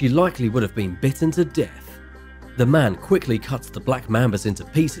 she likely would have been bitten to death. The man quickly cut the Black Mambas into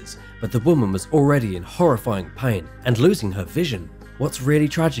pieces, but the woman was already in horrifying pain and losing her vision. What's really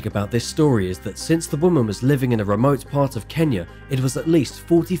tragic about this story is that since the woman was living in a remote part of Kenya, it was at least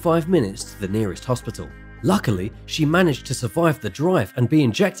 45 minutes to the nearest hospital. Luckily, she managed to survive the drive and be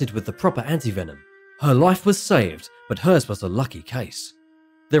injected with the proper antivenom. Her life was saved, but hers was a lucky case.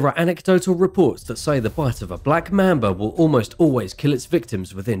 There are anecdotal reports that say the bite of a Black Mamba will almost always kill its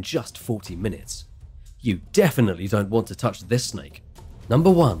victims within just 40 minutes. You definitely don't want to touch this snake. Number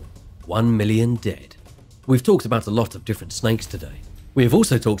 1. 1 million dead. We've talked about a lot of different snakes today. We have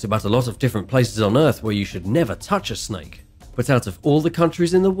also talked about a lot of different places on Earth where you should never touch a snake. But out of all the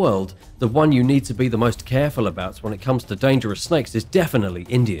countries in the world, the one you need to be the most careful about when it comes to dangerous snakes is definitely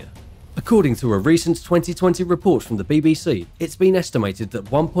India. According to a recent 2020 report from the BBC, it's been estimated that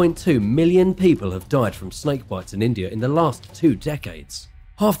 1.2 million people have died from snake bites in India in the last 2 decades.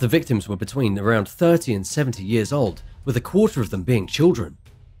 Half the victims were between around 30 and 70 years old, with a quarter of them being children.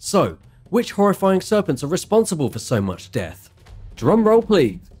 So, which horrifying serpents are responsible for so much death? Drum roll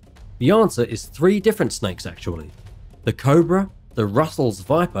please. The answer is 3 different snakes actually. The cobra, the Russell's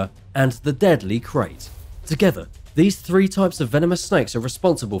viper, and the deadly krait. Together, these 3 types of venomous snakes are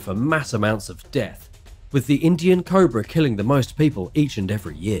responsible for mass amounts of death, with the Indian cobra killing the most people each and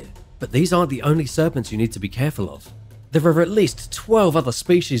every year. But these aren't the only serpents you need to be careful of. There are at least 12 other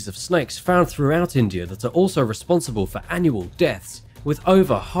species of snakes found throughout India that are also responsible for annual deaths, with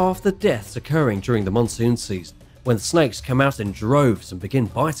over half the deaths occurring during the monsoon season, when snakes come out in droves and begin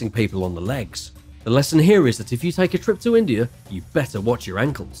biting people on the legs. The lesson here is that if you take a trip to India, you better watch your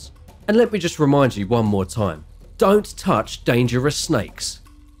ankles. And let me just remind you one more time, don't touch dangerous snakes.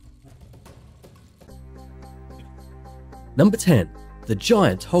 Number 10. The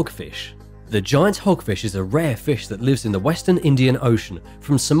giant hogfish. The giant hogfish is a rare fish that lives in the western Indian Ocean,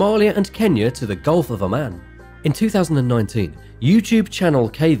 from Somalia and Kenya to the Gulf of Oman. In 2019, YouTube channel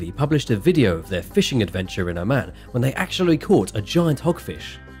KV published a video of their fishing adventure in Oman when they actually caught a giant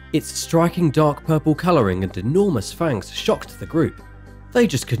hogfish. Its striking dark purple colouring and enormous fangs shocked the group. They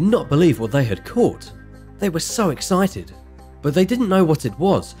just could not believe what they had caught. They were so excited. But they didn't know what it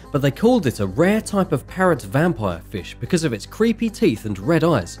was, but they called it a rare type of parrot vampire fish because of its creepy teeth and red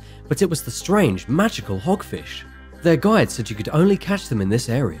eyes, but it was the strange, magical hogfish. Their guide said you could only catch them in this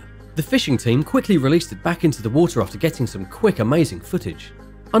area. The fishing team quickly released it back into the water after getting some quick, amazing footage.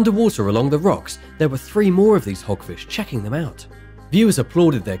 Underwater along the rocks, there were 3 more of these hogfish checking them out. Viewers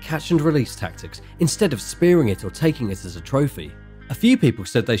applauded their catch and release tactics instead of spearing it or taking it as a trophy. A few people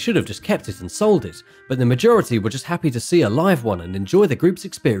said they should have just kept it and sold it, but the majority were just happy to see a live one and enjoy the group's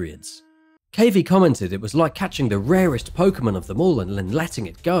experience. KV commented it was like catching the rarest Pokemon of them all and then letting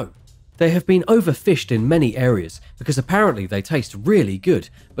it go. They have been overfished in many areas because apparently they taste really good,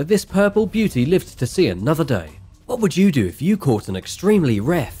 but this purple beauty lived to see another day. What would you do if you caught an extremely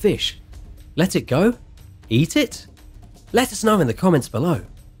rare fish? Let it go? Eat it? Let us know in the comments below.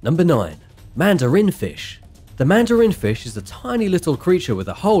 Number 9. Mandarin fish. The mandarin fish is a tiny little creature with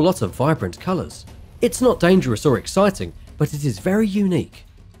a whole lot of vibrant colours. It's not dangerous or exciting, but it is very unique.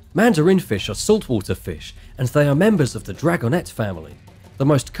 Mandarin fish are saltwater fish, and they are members of the dragonet family. The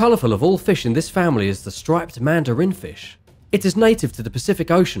most colourful of all fish in this family is the striped mandarin fish. It is native to the Pacific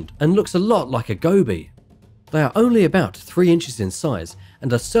Ocean and looks a lot like a goby. They are only about 3 inches in size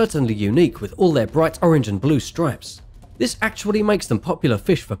and are certainly unique with all their bright orange and blue stripes. This actually makes them popular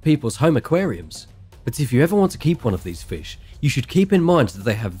fish for people's home aquariums. But if you ever want to keep one of these fish, you should keep in mind that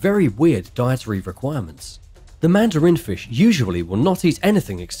they have very weird dietary requirements. The mandarin fish usually will not eat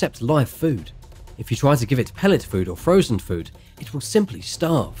anything except live food. If you try to give it pellet food or frozen food, it will simply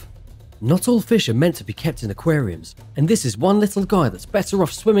starve. Not all fish are meant to be kept in aquariums, and this is one little guy that's better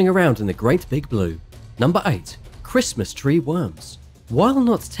off swimming around in the great big blue. Number 8. Christmas tree worms. While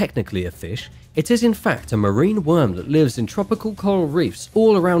not technically a fish, it is in fact a marine worm that lives in tropical coral reefs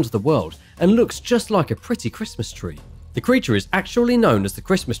all around the world and looks just like a pretty Christmas tree. The creature is actually known as the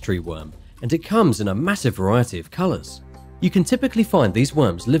Christmas tree worm, and it comes in a massive variety of colours. You can typically find these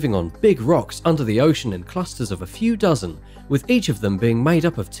worms living on big rocks under the ocean in clusters of a few dozen, with each of them being made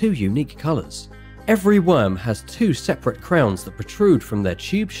up of 2 unique colours. Every worm has 2 separate crowns that protrude from their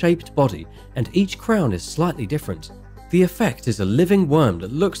tube-shaped body, and each crown is slightly different. The effect is a living worm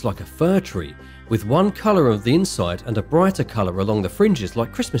that looks like a fir tree, with one colour on the inside and a brighter colour along the fringes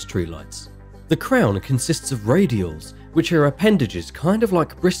like Christmas tree lights. The crown consists of radials, which are appendages kind of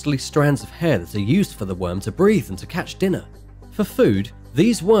like bristly strands of hair that are used for the worm to breathe and to catch dinner. For food,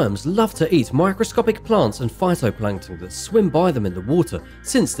 these worms love to eat microscopic plants and phytoplankton that swim by them in the water,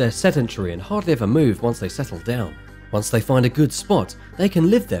 since they're sedentary and hardly ever move once they settle down. Once they find a good spot, they can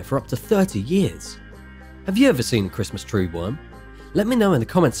live there for up to 30 years. Have you ever seen a Christmas tree worm? Let me know in the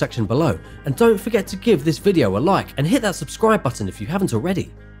comments section below, and don't forget to give this video a like and hit that subscribe button if you haven't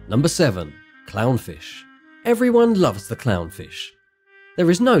already. Number 7. Clownfish. Everyone loves the clownfish. There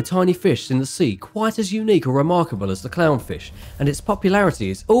is no tiny fish in the sea quite as unique or remarkable as the clownfish, and its popularity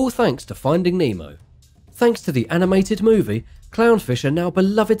is all thanks to Finding Nemo. Thanks to the animated movie, clownfish are now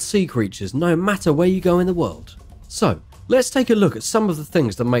beloved sea creatures no matter where you go in the world. So, let's take a look at some of the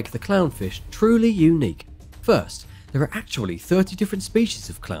things that make the clownfish truly unique. First, there are actually 30 different species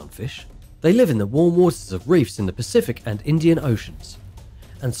of clownfish. They live in the warm waters of reefs in the Pacific and Indian Oceans.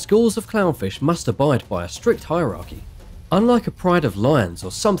 And schools of clownfish must abide by a strict hierarchy. Unlike a pride of lions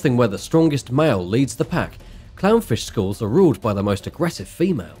or something where the strongest male leads the pack, clownfish schools are ruled by the most aggressive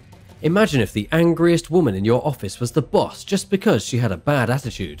female. Imagine if the angriest woman in your office was the boss just because she had a bad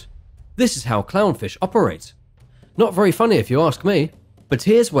attitude. This is how clownfish operate. Not very funny if you ask me, but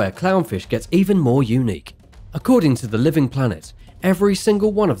here's where clownfish gets even more unique. According to the Living Planet, every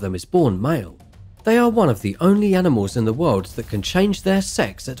single one of them is born male. They are one of the only animals in the world that can change their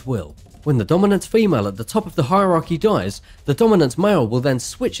sex at will. When the dominant female at the top of the hierarchy dies, the dominant male will then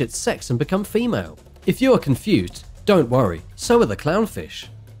switch its sex and become female. If you are confused, don't worry, so are the clownfish.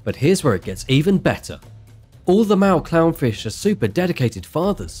 But here's where it gets even better. All the male clownfish are super dedicated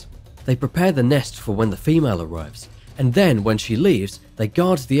fathers. They prepare the nest for when the female arrives, and then when she leaves, they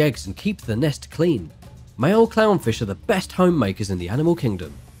guard the eggs and keep the nest clean. Male clownfish are the best homemakers in the animal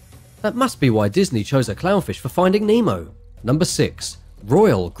kingdom. That must be why Disney chose a clownfish for Finding Nemo. Number 6.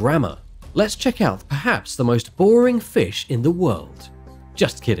 Royal Grammer. Let's check out perhaps the most boring fish in the world.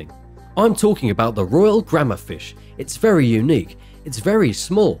 Just kidding. I'm talking about the Royal Grammer fish. It's very unique, it's very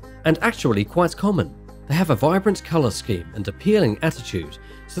small, and actually quite common. They have a vibrant colour scheme and appealing attitude,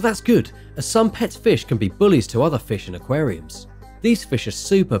 so that's good, as some pet fish can be bullies to other fish in aquariums. These fish are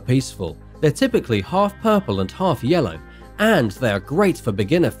super peaceful. They're typically half purple and half yellow, and they are great for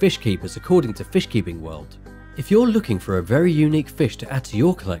beginner fish keepers according to Fish Keeping World. If you're looking for a very unique fish to add to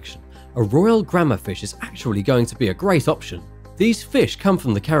your collection, a Royal Grammer fish is actually going to be a great option. These fish come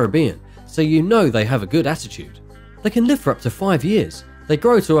from the Caribbean, so you know they have a good attitude. They can live for up to 5 years, they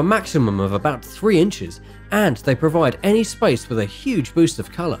grow to a maximum of about 3 inches, and they provide any space with a huge boost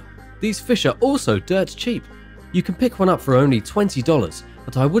of colour. These fish are also dirt cheap. You can pick one up for only $20,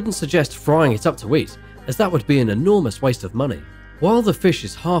 but I wouldn't suggest frying it up to eat, as that would be an enormous waste of money. While the fish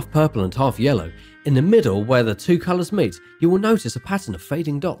is half purple and half yellow, in the middle where the 2 colours meet, you will notice a pattern of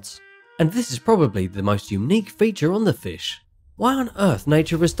fading dots. And this is probably the most unique feature on the fish. Why on earth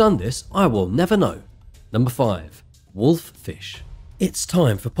nature has done this, I will never know. Number 5. Wolffish. It's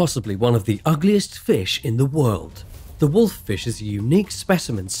time for possibly one of the ugliest fish in the world. The wolffish is a unique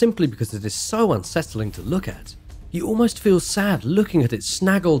specimen simply because it is so unsettling to look at. You almost feel sad looking at its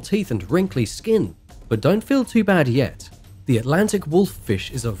snaggled teeth and wrinkly skin. But don't feel too bad yet. The Atlantic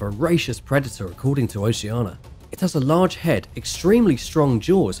wolffish is a voracious predator according to Oceana. It has a large head, extremely strong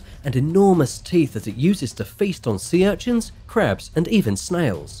jaws, and enormous teeth that it uses to feast on sea urchins, crabs, and even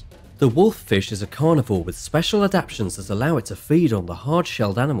snails. The wolffish is a carnivore with special adaptations that allow it to feed on the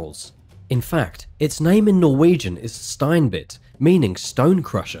hard-shelled animals. In fact, its name in Norwegian is steinbit, meaning stone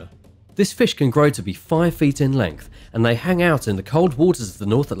crusher. This fish can grow to be 5 feet in length, and they hang out in the cold waters of the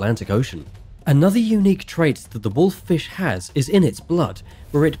North Atlantic Ocean. Another unique trait that the wolffish has is in its blood,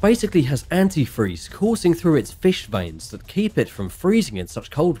 where it basically has antifreeze coursing through its fish veins that keep it from freezing in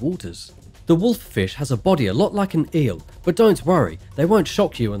such cold waters. The wolffish has a body a lot like an eel, but don't worry, they won't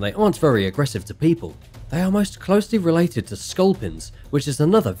shock you and they aren't very aggressive to people. They are most closely related to sculpins, which is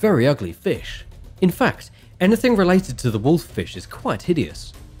another very ugly fish. In fact, anything related to the wolffish is quite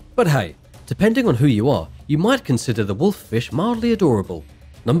hideous. But hey, depending on who you are, you might consider the wolffish mildly adorable.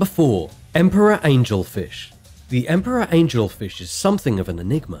 Number 4. Emperor Angelfish. The Emperor Angelfish is something of an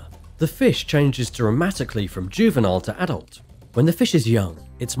enigma. The fish changes dramatically from juvenile to adult. When the fish is young,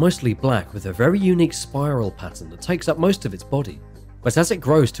 it's mostly black with a very unique spiral pattern that takes up most of its body. But as it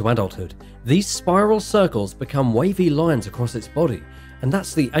grows to adulthood, these spiral circles become wavy lines across its body, and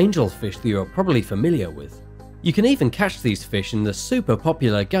that's the angelfish that you're probably familiar with. You can even catch these fish in the super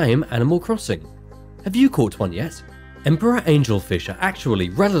popular game Animal Crossing. Have you caught one yet? Emperor angelfish are actually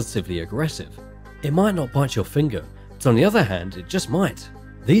relatively aggressive. It might not bite your finger, but on the other hand, it just might.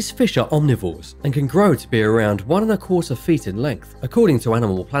 These fish are omnivores and can grow to be around 1¼ feet in length, according to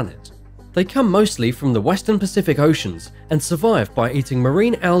Animal Planet. They come mostly from the western Pacific Oceans and survive by eating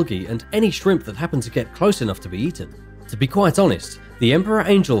marine algae and any shrimp that happen to get close enough to be eaten. To be quite honest, the Emperor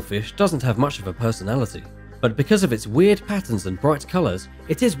angelfish doesn't have much of a personality, but because of its weird patterns and bright colours,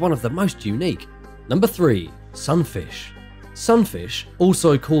 it is one of the most unique. Number 3. Sunfish. Sunfish,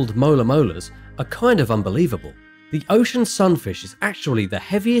 also called mola molas, are kind of unbelievable. The ocean sunfish is actually the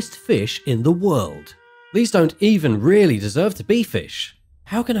heaviest fish in the world. These don't even really deserve to be fish.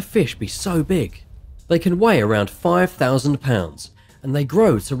 How can a fish be so big? They can weigh around 5,000 pounds, and they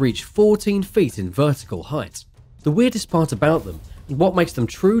grow to reach 14 feet in vertical height. The weirdest part about them, and what makes them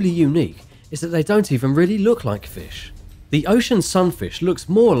truly unique, is that they don't even really look like fish. The ocean sunfish looks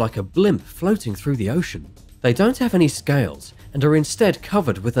more like a blimp floating through the ocean. They don't have any scales, and are instead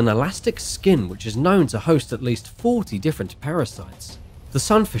covered with an elastic skin which is known to host at least 40 different parasites. The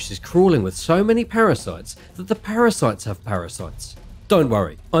sunfish is crawling with so many parasites that the parasites have parasites. Don't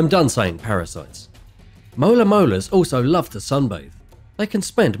worry, I'm done saying parasites. Mola molas also love to sunbathe. They can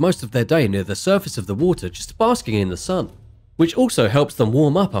spend most of their day near the surface of the water just basking in the sun, which also helps them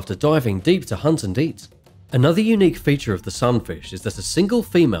warm up after diving deep to hunt and eat. Another unique feature of the sunfish is that a single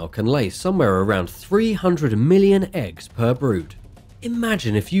female can lay somewhere around 300 million eggs per brood.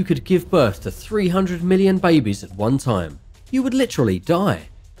 Imagine if you could give birth to 300 million babies at one time. You would literally die.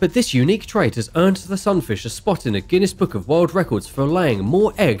 But this unique trait has earned the sunfish a spot in a Guinness Book of World Records for laying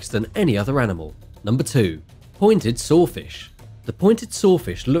more eggs than any other animal. Number 2. Pointed Sawfish. The pointed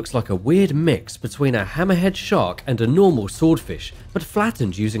sawfish looks like a weird mix between a hammerhead shark and a normal swordfish, but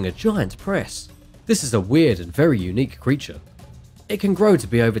flattened using a giant press. This is a weird and very unique creature. It can grow to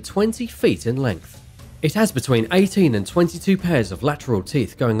be over 20 feet in length. It has between 18 and 22 pairs of lateral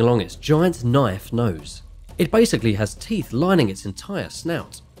teeth going along its giant knife nose. It basically has teeth lining its entire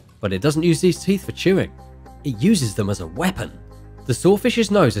snout, but it doesn't use these teeth for chewing. It uses them as a weapon. The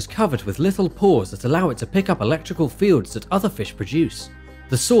sawfish's nose is covered with little pores that allow it to pick up electrical fields that other fish produce.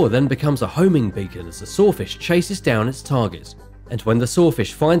 The saw then becomes a homing beacon as the sawfish chases down its target. And when the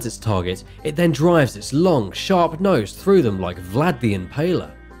sawfish finds its target, it then drives its long, sharp nose through them like Vlad the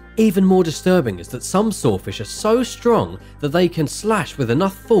Impaler. Even more disturbing is that some sawfish are so strong that they can slash with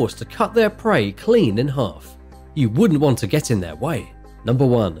enough force to cut their prey clean in half. You wouldn't want to get in their way. Number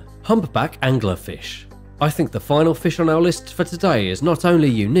 1. Humpback Anglerfish. I think the final fish on our list for today is not only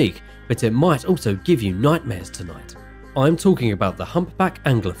unique, but it might also give you nightmares tonight. I'm talking about the humpback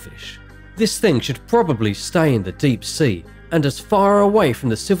anglerfish. This thing should probably stay in the deep sea, and as far away from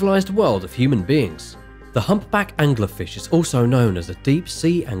the civilized world of human beings. The humpback anglerfish is also known as a deep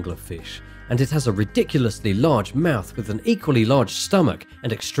sea anglerfish, and it has a ridiculously large mouth with an equally large stomach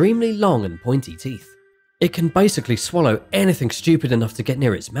and extremely long and pointy teeth. It can basically swallow anything stupid enough to get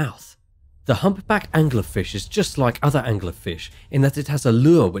near its mouth. The humpback anglerfish is just like other anglerfish in that it has a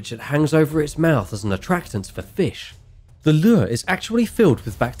lure which it hangs over its mouth as an attractant for fish. The lure is actually filled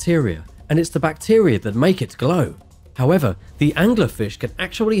with bacteria, and it's the bacteria that make it glow. However, the anglerfish can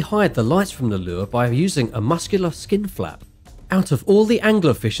actually hide the light from the lure by using a muscular skin flap. Out of all the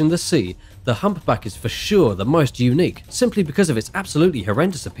anglerfish in the sea, the humpback is for sure the most unique, simply because of its absolutely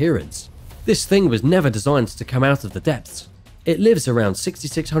horrendous appearance. This thing was never designed to come out of the depths. It lives around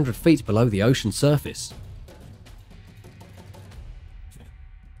 6,600 feet below the ocean surface.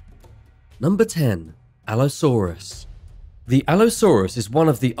 Number 10. Allosaurus. The Allosaurus is one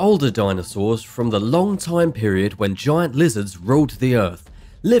of the older dinosaurs from the long time period when giant lizards ruled the earth,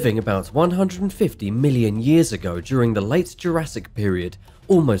 living about 150 million years ago during the late Jurassic period,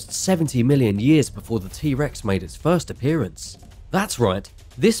 almost 70 million years before the T-Rex made its first appearance. That's right,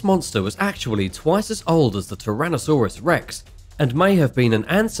 This monster was actually twice as old as the Tyrannosaurus rex, and may have been an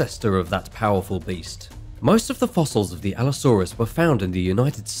ancestor of that powerful beast. Most of the fossils of the Allosaurus were found in the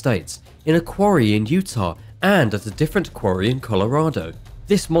United States, in a quarry in Utah, and at a different quarry in Colorado.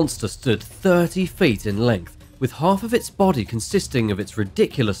 This monster stood 30 feet in length, with half of its body consisting of its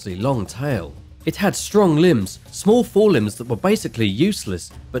ridiculously long tail. It had strong limbs, small forelimbs that were basically useless,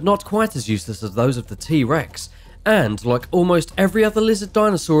 but not quite as useless as those of the T-Rex, and, like almost every other lizard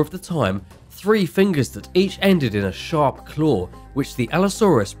dinosaur of the time, 3 fingers that each ended in a sharp claw, which the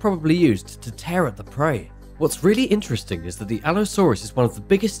Allosaurus probably used to tear at the prey. What's really interesting is that the Allosaurus is one of the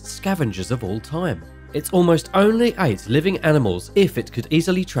biggest scavengers of all time. It almost only ate living animals if it could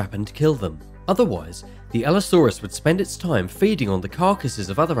easily trap and kill them. Otherwise, the Allosaurus would spend its time feeding on the carcasses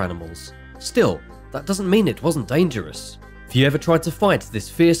of other animals. Still, that doesn't mean it wasn't dangerous. If you ever tried to fight this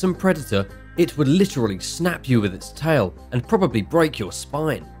fearsome predator, it would literally snap you with its tail and probably break your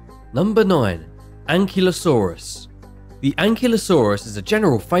spine. Number 9. Ankylosaurus. The Ankylosaurus is a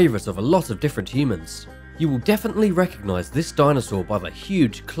general favourite of a lot of different humans. You will definitely recognise this dinosaur by the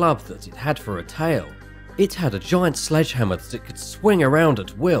huge club that it had for a tail. It had a giant sledgehammer that it could swing around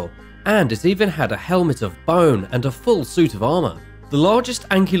at will, and it even had a helmet of bone and a full suit of armour. The largest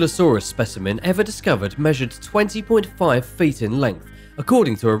Ankylosaurus specimen ever discovered measured 20.5 feet in length,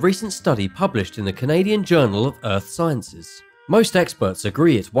 according to a recent study published in the Canadian Journal of Earth Sciences. Most experts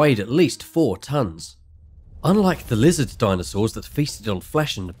agree it weighed at least 4 tons. Unlike the lizard dinosaurs that feasted on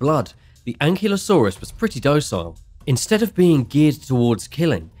flesh and blood, the Ankylosaurus was pretty docile. Instead of being geared towards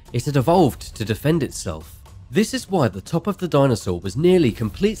killing, it had evolved to defend itself. This is why the top of the dinosaur was nearly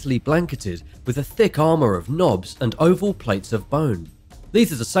completely blanketed with a thick armour of knobs and oval plates of bone.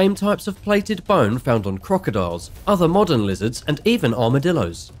 These are the same types of plated bone found on crocodiles, other modern lizards, and even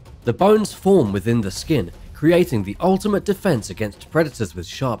armadillos. The bones form within the skin, creating the ultimate defense against predators with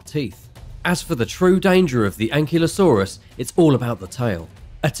sharp teeth. As for the true danger of the Ankylosaurus, it's all about the tail.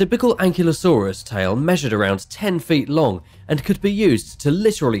 A typical Ankylosaurus tail measured around 10 feet long and could be used to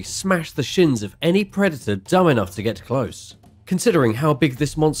literally smash the shins of any predator dumb enough to get close. Considering how big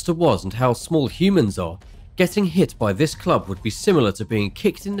this monster was and how small humans are, getting hit by this club would be similar to being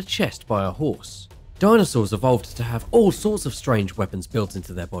kicked in the chest by a horse. Dinosaurs evolved to have all sorts of strange weapons built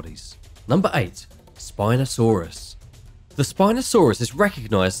into their bodies. Number 8. Spinosaurus. The Spinosaurus is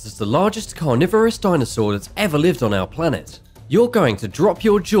recognised as the largest carnivorous dinosaur that's ever lived on our planet. You're going to drop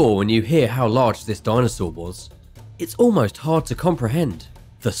your jaw when you hear how large this dinosaur was. It's almost hard to comprehend.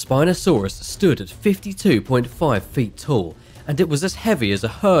 The Spinosaurus stood at 52.5 feet tall, and it was as heavy as a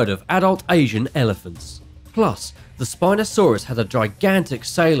herd of adult Asian elephants. Plus, the Spinosaurus had a gigantic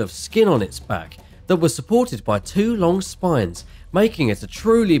sail of skin on its back that was supported by 2 long spines, making it a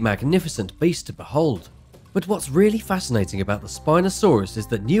truly magnificent beast to behold. But what's really fascinating about the Spinosaurus is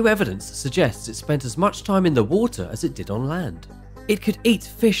that new evidence suggests it spent as much time in the water as it did on land. It could eat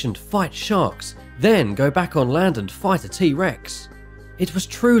fish and fight sharks, then go back on land and fight a T-Rex. It was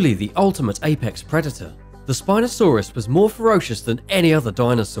truly the ultimate apex predator. The Spinosaurus was more ferocious than any other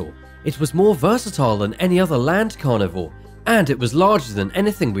dinosaur, it was more versatile than any other land carnivore, and it was larger than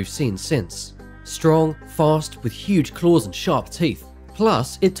anything we've seen since. Strong, fast, with huge claws and sharp teeth.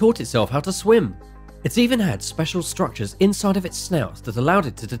 Plus, it taught itself how to swim. It even had special structures inside of its snout that allowed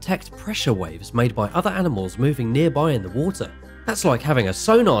it to detect pressure waves made by other animals moving nearby in the water. That's like having a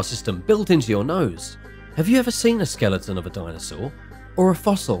sonar system built into your nose. Have you ever seen a skeleton of a dinosaur? Or a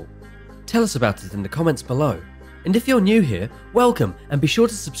fossil? Tell us about it in the comments below. And if you're new here, welcome, and be sure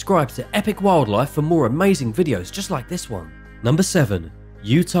to subscribe to Epic Wildlife for more amazing videos just like this one. Number 7.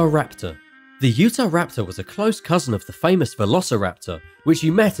 Utahraptor. The Utahraptor was a close cousin of the famous Velociraptor, which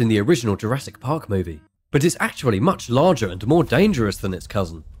you met in the original Jurassic Park movie. But it's actually much larger and more dangerous than its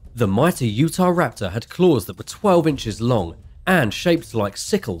cousin. The mighty Utahraptor had claws that were 12 inches long, and shaped like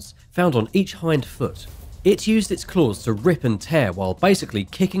sickles, found on each hind foot. It used its claws to rip and tear while basically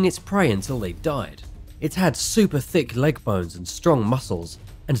kicking its prey until they died. It had super thick leg bones and strong muscles,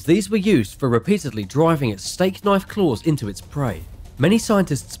 and these were used for repeatedly driving its steak knife claws into its prey. Many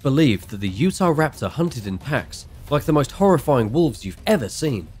scientists believed that the Utahraptor hunted in packs, like the most horrifying wolves you've ever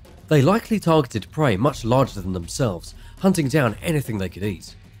seen. They likely targeted prey much larger than themselves, hunting down anything they could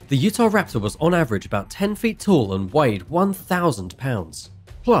eat. The Utahraptor was on average about 10 feet tall and weighed 1,000 pounds.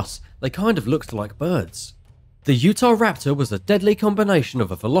 Plus, they kind of looked like birds. The Utahraptor was a deadly combination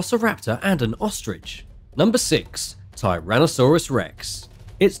of a velociraptor and an ostrich. Number 6. Tyrannosaurus Rex.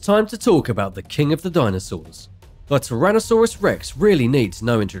 It's time to talk about the king of the dinosaurs. The Tyrannosaurus Rex really needs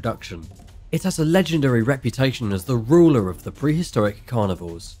no introduction. It has a legendary reputation as the ruler of the prehistoric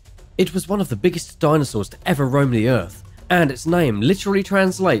carnivores. It was one of the biggest dinosaurs to ever roam the earth, and its name literally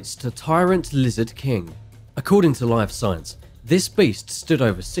translates to Tyrant Lizard King. According to Live Science, this beast stood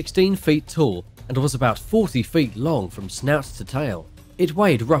over 16 feet tall and was about 40 feet long from snout to tail. It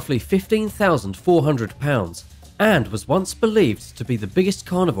weighed roughly 15,400 pounds and was once believed to be the biggest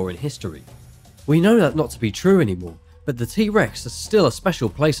carnivore in history. We know that not to be true anymore, but the T-Rex is still a special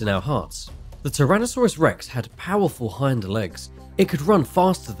place in our hearts. The Tyrannosaurus Rex had powerful hind legs, it could run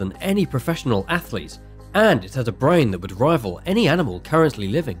faster than any professional athlete, and it had a brain that would rival any animal currently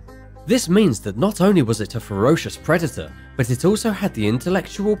living. This means that not only was it a ferocious predator, but it also had the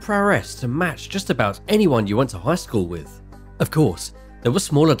intellectual prowess to match just about anyone you went to high school with. Of course, there were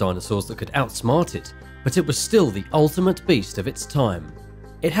smaller dinosaurs that could outsmart it, but it was still the ultimate beast of its time.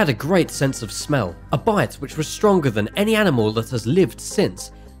 It had a great sense of smell, a bite which was stronger than any animal that has lived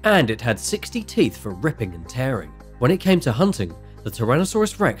since, and it had 60 teeth for ripping and tearing. When it came to hunting, the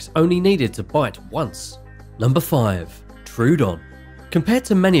Tyrannosaurus Rex only needed to bite once. Number 5. Troodon. Compared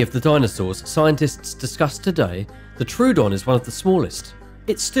to many of the dinosaurs scientists discuss today, the Troodon is one of the smallest.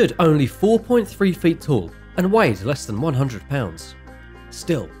 It stood only 4.3 feet tall and weighed less than 100 pounds.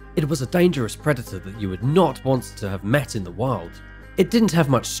 Still, it was a dangerous predator that you would not want to have met in the wild. It didn't have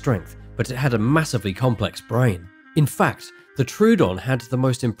much strength, but it had a massively complex brain. In fact, the Troodon had the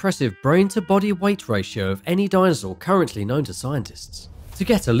most impressive brain-to-body weight ratio of any dinosaur currently known to scientists. To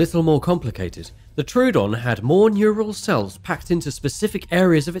get a little more complicated, the Troodon had more neural cells packed into specific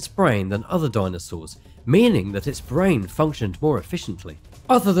areas of its brain than other dinosaurs, meaning that its brain functioned more efficiently.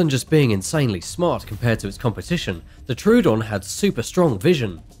 Other than just being insanely smart compared to its competition, the Troodon had super strong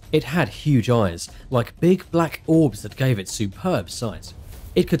vision. It had huge eyes, like big black orbs that gave it superb sight.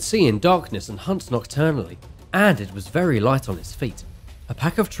 It could see in darkness and hunt nocturnally, and it was very light on its feet. A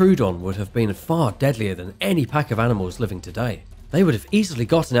pack of Troodon would have been far deadlier than any pack of animals living today. They would have easily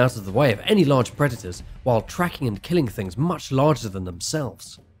gotten out of the way of any large predators while tracking and killing things much larger than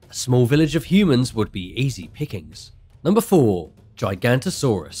themselves. A small village of humans would be easy pickings. Number 4.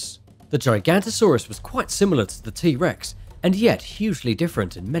 Gigantosaurus. The Gigantosaurus was quite similar to the T-Rex, and yet hugely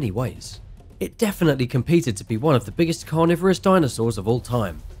different in many ways. It definitely competed to be one of the biggest carnivorous dinosaurs of all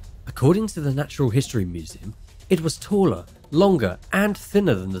time. According to the Natural History Museum, it was taller, longer, and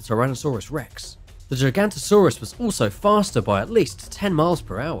thinner than the Tyrannosaurus Rex. The Gigantosaurus was also faster by at least 10 miles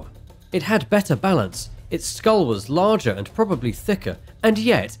per hour. It had better balance, its skull was larger and probably thicker, and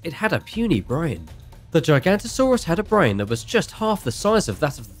yet it had a puny brain. The Gigantosaurus had a brain that was just half the size of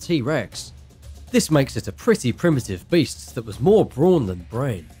that of the T-Rex. This makes it a pretty primitive beast that was more brawn than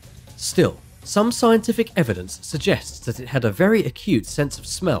brain. Still, some scientific evidence suggests that it had a very acute sense of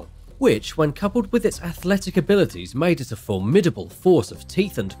smell, which, when coupled with its athletic abilities, made it a formidable force of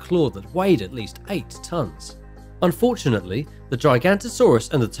teeth and claw that weighed at least 8 tons. Unfortunately, the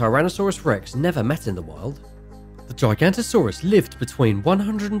Gigantosaurus and the Tyrannosaurus Rex never met in the wild. The Gigantosaurus lived between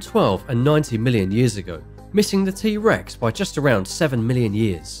 112 and 90 million years ago, missing the T-Rex by just around 7 million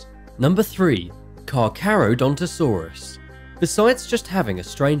years. Number 3. Carcharodontosaurus. Besides just having a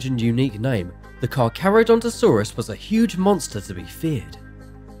strange and unique name, the Carcharodontosaurus was a huge monster to be feared.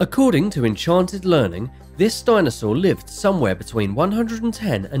 According to Enchanted Learning, this dinosaur lived somewhere between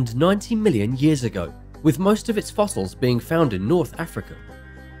 110 and 90 million years ago, with most of its fossils being found in North Africa.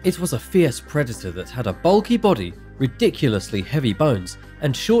 It was a fierce predator that had a bulky body, ridiculously heavy bones,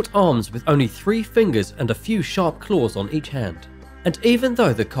 and short arms with only 3 fingers and a few sharp claws on each hand. And even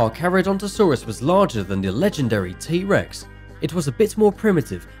though the Carcharodontosaurus was larger than the legendary T-Rex, it was a bit more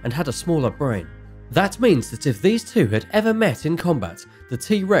primitive and had a smaller brain. That means that if these two had ever met in combat, the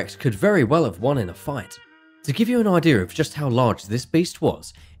T-Rex could very well have won in a fight. To give you an idea of just how large this beast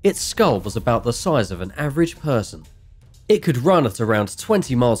was, its skull was about the size of an average person. It could run at around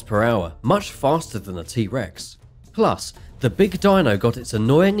 20 miles per hour, much faster than a T-Rex. Plus, the big dino got its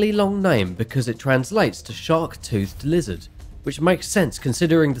annoyingly long name because it translates to shark-toothed lizard, which makes sense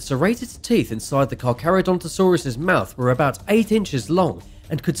considering the serrated teeth inside the Carcharodontosaurus's mouth were about 8 inches long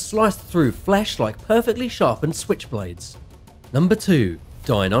and could slice through flesh like perfectly sharpened switchblades. Number 2.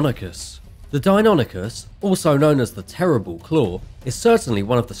 Deinonychus. The Deinonychus, also known as the Terrible Claw, is certainly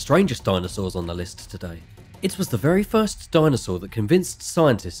one of the strangest dinosaurs on the list today. It was the very first dinosaur that convinced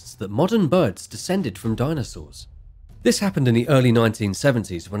scientists that modern birds descended from dinosaurs. This happened in the early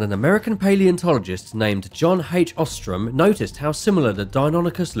 1970s when an American paleontologist named John H. Ostrom noticed how similar the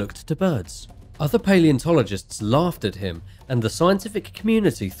Deinonychus looked to birds. Other paleontologists laughed at him, and the scientific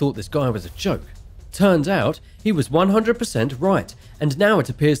community thought this guy was a joke. Turns out, he was 100% right, and now it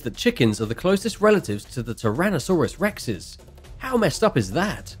appears that chickens are the closest relatives to the Tyrannosaurus rexes. How messed up is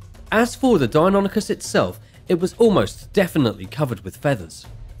that? As for the Deinonychus itself, it was almost definitely covered with feathers.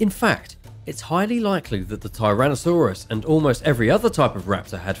 In fact, It's highly likely that the Tyrannosaurus and almost every other type of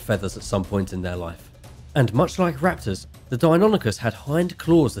raptor had feathers at some point in their life. And much like raptors, the Deinonychus had hind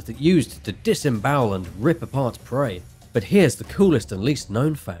claws that it used to disembowel and rip apart prey. But here's the coolest and least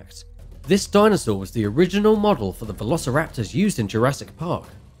known fact. This dinosaur was the original model for the velociraptors used in Jurassic Park.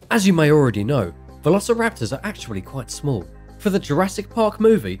 As you may already know, velociraptors are actually quite small. For the Jurassic Park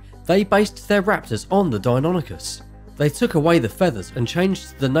movie, they based their raptors on the Deinonychus. They took away the feathers and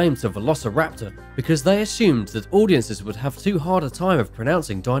changed the name to Velociraptor because they assumed that audiences would have too hard a time of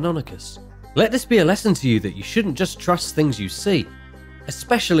pronouncing Deinonychus. Let this be a lesson to you that you shouldn't just trust things you see,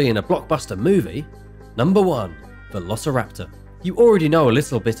 especially in a blockbuster movie. Number 1. Velociraptor. You already know a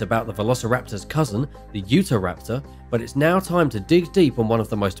little bit about the Velociraptor's cousin, the Utahraptor, but it's now time to dig deep on one of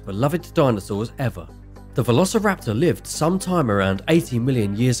the most beloved dinosaurs ever. The Velociraptor lived sometime around 80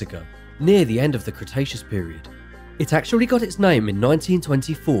 million years ago, near the end of the Cretaceous period. It actually got its name in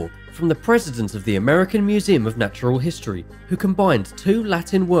 1924 from the president of the American Museum of Natural History, who combined two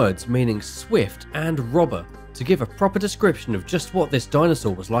Latin words meaning swift and robber to give a proper description of just what this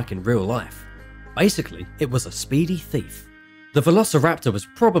dinosaur was like in real life. Basically, it was a speedy thief. The Velociraptor was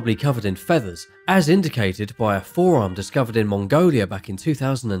probably covered in feathers, as indicated by a forearm discovered in Mongolia back in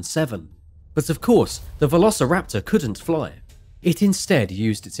 2007. But of course, the Velociraptor couldn't fly. It instead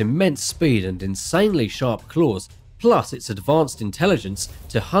used its immense speed and insanely sharp claws, plus its advanced intelligence,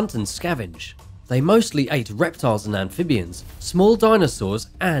 to hunt and scavenge. They mostly ate reptiles and amphibians, small dinosaurs,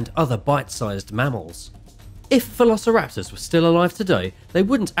 and other bite-sized mammals. If velociraptors were still alive today, they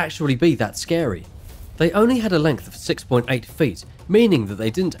wouldn't actually be that scary. They only had a length of 6.8 feet, meaning that they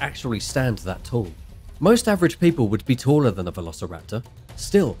didn't actually stand that tall. Most average people would be taller than a velociraptor.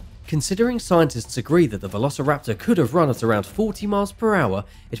 Still, considering scientists agree that the velociraptor could have run at around 40 miles per hour,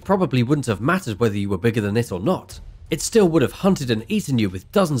 it probably wouldn't have mattered whether you were bigger than it or not. It still would have hunted and eaten you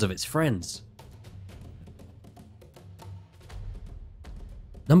with dozens of its friends.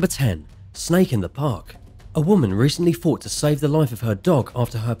 Number 10. Snake in the park. A woman recently fought to save the life of her dog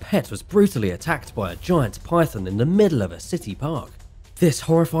after her pet was brutally attacked by a giant python in the middle of a city park. This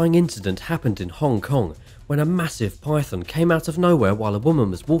horrifying incident happened in Hong Kong when a massive python came out of nowhere while a woman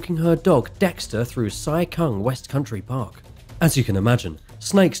was walking her dog Dexter through Sai Kung West Country Park. As you can imagine,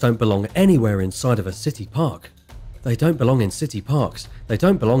 snakes don't belong anywhere inside of a city park. They don't belong in city parks, they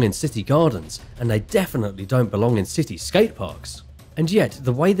don't belong in city gardens, and they definitely don't belong in city skate parks. And yet,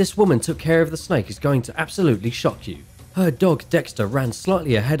 the way this woman took care of the snake is going to absolutely shock you. Her dog Dexter ran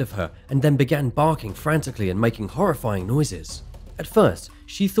slightly ahead of her and then began barking frantically and making horrifying noises. At first,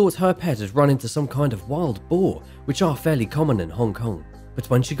 she thought her pet had run into some kind of wild boar, which are fairly common in Hong Kong. But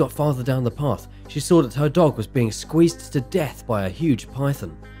when she got farther down the path, she saw that her dog was being squeezed to death by a huge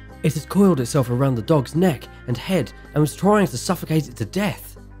python. It had coiled itself around the dog's neck and head and was trying to suffocate it to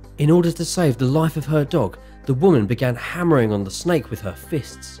death. In order to save the life of her dog, the woman began hammering on the snake with her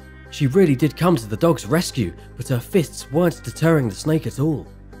fists. She really did come to the dog's rescue, but her fists weren't deterring the snake at all.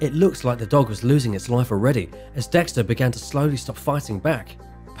 It looked like the dog was losing its life already as Dexter began to slowly stop fighting back.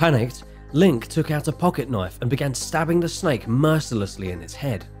 Panicked, Link took out a pocket knife and began stabbing the snake mercilessly in its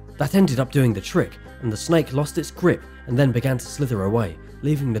head. That ended up doing the trick, and the snake lost its grip and then began to slither away,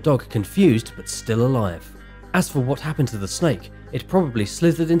 leaving the dog confused but still alive. As for what happened to the snake, it probably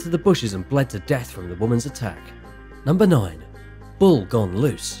slithered into the bushes and bled to death from the woman's attack. Number 9. Bull gone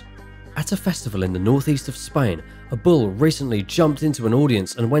loose. At a festival in the northeast of Spain, a bull recently jumped into an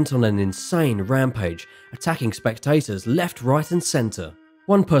audience and went on an insane rampage, attacking spectators left, right and centre.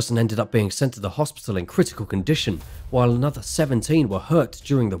 One person ended up being sent to the hospital in critical condition, while another 17 were hurt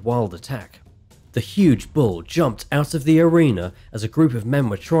during the wild attack. The huge bull jumped out of the arena as a group of men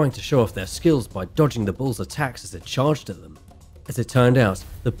were trying to show off their skills by dodging the bull's attacks as it charged at them. As it turned out,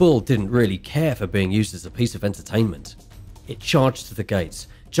 the bull didn't really care for being used as a piece of entertainment. It charged to the gates,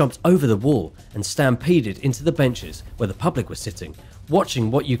 jumped over the wall, and stampeded into the benches where the public was sitting,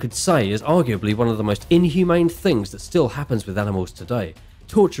 watching what you could say is arguably one of the most inhumane things that still happens with animals today,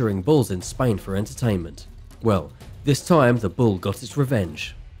 torturing bulls in Spain for entertainment. Well, this time the bull got its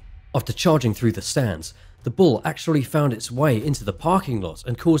revenge. After charging through the stands, the bull actually found its way into the parking lot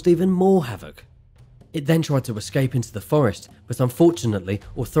and caused even more havoc. It then tried to escape into the forest, but unfortunately,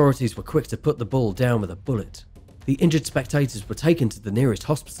 authorities were quick to put the bull down with a bullet. The injured spectators were taken to the nearest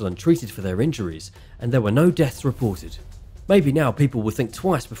hospital and treated for their injuries, and there were no deaths reported. Maybe now people will think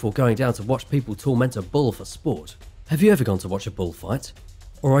twice before going down to watch people torment a bull for sport. Have you ever gone to watch a bullfight?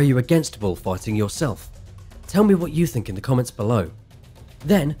 Or are you against bullfighting yourself? Tell me what you think in the comments below.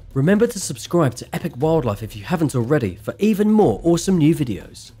 Then, remember to subscribe to Epic Wildlife if you haven't already for even more awesome new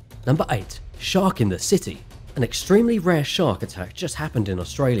videos. Number 8. Shark in the city. An extremely rare shark attack just happened in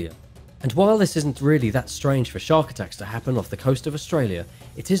Australia. And while this isn't really that strange for shark attacks to happen off the coast of Australia,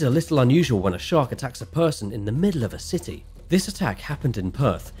 it is a little unusual when a shark attacks a person in the middle of a city. This attack happened in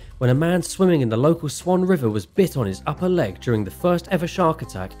Perth, when a man swimming in the local Swan River was bit on his upper leg during the first ever shark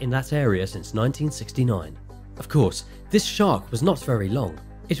attack in that area since 1969. Of course, this shark was not very long.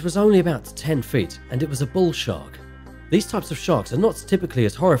 It was only about 10 feet, and it was a bull shark. These types of sharks are not typically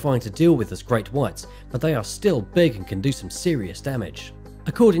as horrifying to deal with as great whites, but they are still big and can do some serious damage.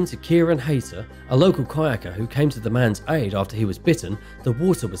 According to Kieran Hayter, a local kayaker who came to the man's aid after he was bitten, the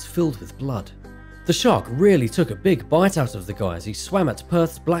water was filled with blood. The shark really took a big bite out of the guy as he swam at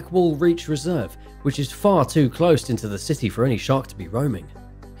Perth's Blackwall Reach Reserve, which is far too close into the city for any shark to be roaming.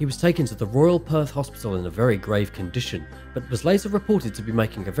 He was taken to the Royal Perth Hospital in a very grave condition, but was later reported to be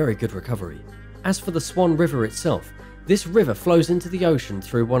making a very good recovery. As for the Swan River itself, this river flows into the ocean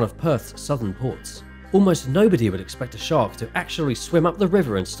through one of Perth's southern ports. Almost nobody would expect a shark to actually swim up the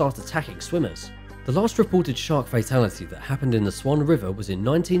river and start attacking swimmers. The last reported shark fatality that happened in the Swan River was in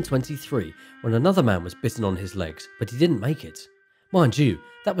 1923 when another man was bitten on his legs, but he didn't make it. Mind you,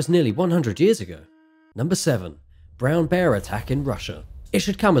 that was nearly 100 years ago. Number 7. Brown bear attack in Russia. It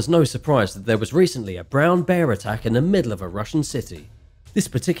should come as no surprise that there was recently a brown bear attack in the middle of a Russian city. This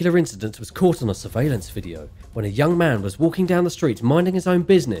particular incident was caught on a surveillance video when a young man was walking down the street minding his own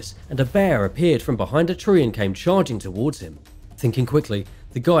business and a bear appeared from behind a tree and came charging towards him. Thinking quickly,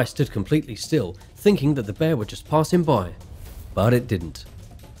 the guy stood completely still, thinking that the bear would just pass him by. But it didn't.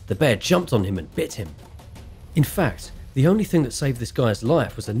 The bear jumped on him and bit him. In fact, the only thing that saved this guy's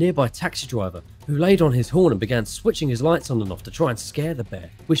life was a nearby taxi driver who laid on his horn and began switching his lights on and off to try and scare the bear,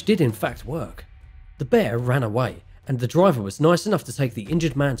 which did in fact work. The bear ran away, and the driver was nice enough to take the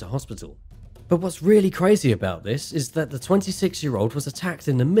injured man to hospital. But what's really crazy about this is that the 26-year-old was attacked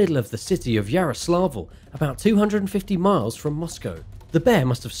in the middle of the city of Yaroslavl, about 250 miles from Moscow. The bear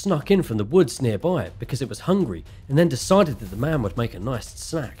must have snuck in from the woods nearby because it was hungry and then decided that the man would make a nice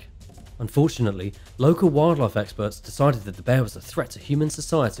snack. Unfortunately, local wildlife experts decided that the bear was a threat to human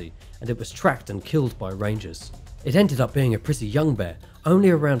society and it was tracked and killed by rangers. It ended up being a pretty young bear, only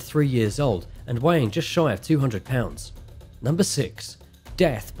around 3 years old and weighing just shy of 200 pounds. Number 6.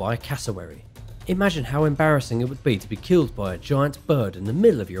 Death by cassowary. Imagine how embarrassing it would be to be killed by a giant bird in the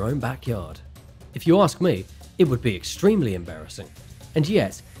middle of your own backyard. If you ask me, it would be extremely embarrassing. And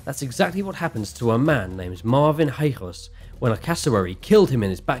yet, that's exactly what happens to a man named Marvin Hajos when a cassowary killed him in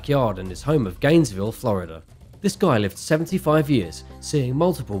his backyard in his home of Gainesville, Florida. This guy lived 75 years, seeing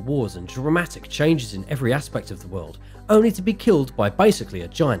multiple wars and dramatic changes in every aspect of the world, only to be killed by basically a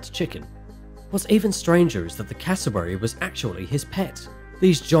giant chicken. What's even stranger is that the cassowary was actually his pet.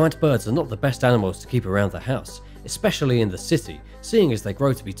 These giant birds are not the best animals to keep around the house, especially in the city, seeing as they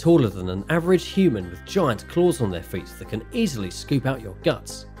grow to be taller than an average human with giant claws on their feet that can easily scoop out your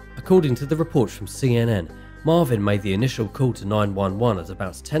guts. According to the report from CNN, Marvin made the initial call to 911 at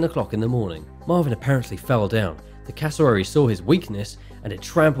about 10 o'clock in the morning. Marvin apparently fell down. The cassowary saw his weakness and it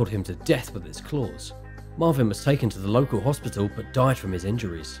trampled him to death with its claws. Marvin was taken to the local hospital but died from his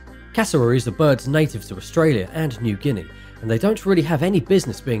injuries. Cassowaries are birds native to Australia and New Guinea, and they don't really have any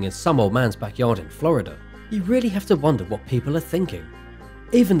business being in some old man's backyard in Florida. You really have to wonder what people are thinking.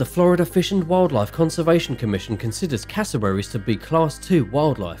 Even the Florida Fish and Wildlife Conservation Commission considers cassowaries to be Class 2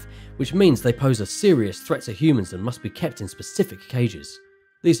 wildlife, which means they pose a serious threat to humans and must be kept in specific cages.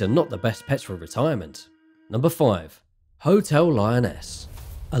 These are not the best pets for retirement. Number 5. Hotel Lioness.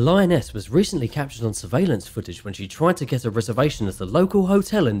 A lioness was recently captured on surveillance footage when she tried to get a reservation at a local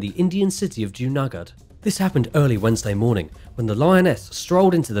hotel in the Indian city of Junagadh. This happened early Wednesday morning when the lioness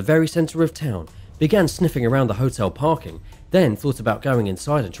strolled into the very centre of town, began sniffing around the hotel parking, then thought about going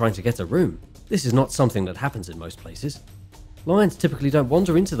inside and trying to get a room. This is not something that happens in most places. Lions typically don't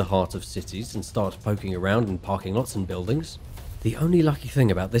wander into the heart of cities and start poking around in parking lots and buildings. The only lucky thing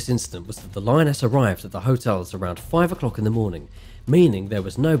about this incident was that the lioness arrived at the hotel at around 5 o'clock in the morning, meaning there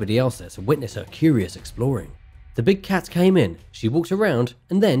was nobody else there to witness her curious exploring. The big cat came in, she walked around,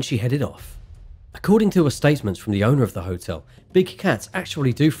 and then she headed off. According to a statement from the owner of the hotel, big cats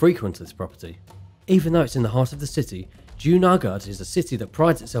actually do frequent this property. Even though it's in the heart of the city, Junagadh is a city that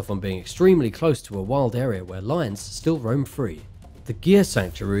prides itself on being extremely close to a wild area where lions still roam free. The Gir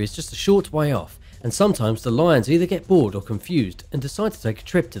Sanctuary is just a short way off, and sometimes the lions either get bored or confused and decide to take a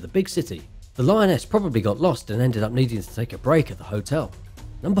trip to the big city. The lioness probably got lost and ended up needing to take a break at the hotel.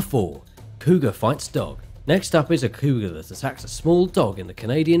 Number 4. Cougar fights dog. Next up is a cougar that attacks a small dog in the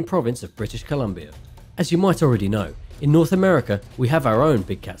Canadian province of British Columbia. As you might already know, in North America we have our own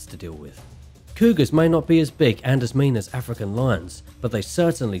big cats to deal with. Cougars may not be as big and as mean as African lions, but they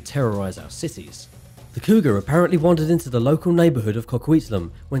certainly terrorise our cities. The cougar apparently wandered into the local neighbourhood of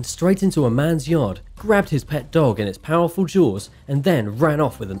Coquitlam, went straight into a man's yard, grabbed his pet dog in its powerful jaws, and then ran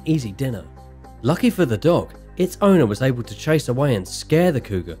off with an easy dinner. Lucky for the dog, its owner was able to chase away and scare the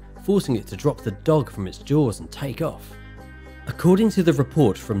cougar, forcing it to drop the dog from its jaws and take off. According to the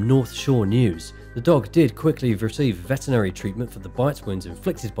report from North Shore News, the dog did quickly receive veterinary treatment for the bite wounds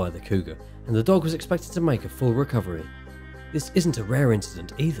inflicted by the cougar, and the dog was expected to make a full recovery. This isn't a rare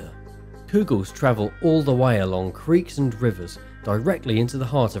incident either. Cougars travel all the way along creeks and rivers, directly into the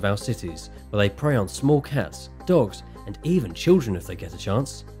heart of our cities, where they prey on small cats, dogs, and even children if they get a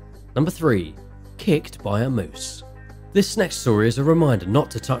chance. Number 3. Kicked by a moose. This next story is a reminder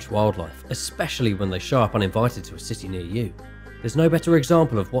not to touch wildlife, especially when they show up uninvited to a city near you. There's no better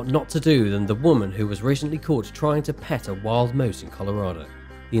example of what not to do than the woman who was recently caught trying to pet a wild moose in Colorado.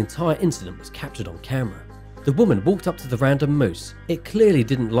 The entire incident was captured on camera. The woman walked up to the random moose. It clearly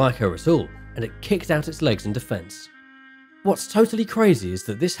didn't like her at all, and it kicked out its legs in defense. What's totally crazy is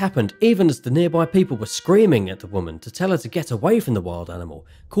that this happened even as the nearby people were screaming at the woman to tell her to get away from the wild animal,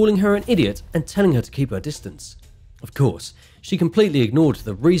 calling her an idiot and telling her to keep her distance. Of course, she completely ignored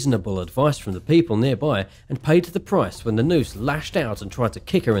the reasonable advice from the people nearby and paid the price when the noose lashed out and tried to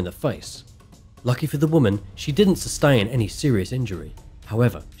kick her in the face. Lucky for the woman, she didn't sustain any serious injury.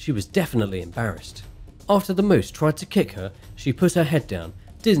 However, she was definitely embarrassed. After the moose tried to kick her, she put her head down,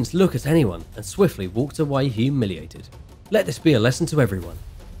 didn't look at anyone, and swiftly walked away humiliated. Let this be a lesson to everyone.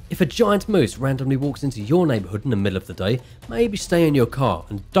 If a giant moose randomly walks into your neighbourhood in the middle of the day, maybe stay in your car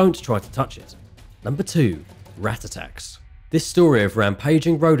and don't try to touch it. Number 2. Rat attacks. This story of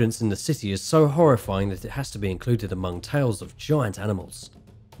rampaging rodents in the city is so horrifying that it has to be included among tales of giant animals.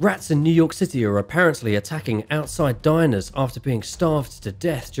 Rats in New York City are apparently attacking outside diners after being starved to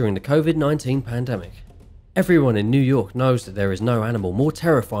death during the COVID-19 pandemic. Everyone in New York knows that there is no animal more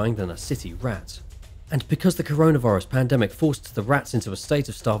terrifying than a city rat. And because the coronavirus pandemic forced the rats into a state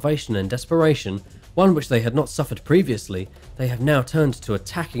of starvation and desperation, one which they had not suffered previously, they have now turned to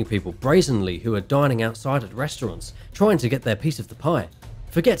attacking people brazenly who are dining outside at restaurants, trying to get their piece of the pie.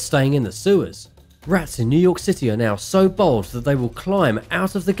 Forget staying in the sewers. Rats in New York City are now so bold that they will climb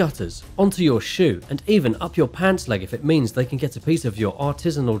out of the gutters, onto your shoe, and even up your pants leg if it means they can get a piece of your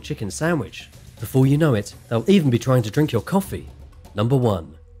artisanal chicken sandwich. Before you know it, they'll even be trying to drink your coffee. Number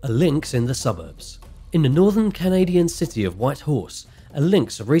 1. A lynx in the suburbs. In the northern Canadian city of Whitehorse, a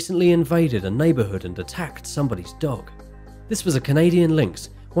lynx recently invaded a neighbourhood and attacked somebody's dog. This was a Canadian lynx,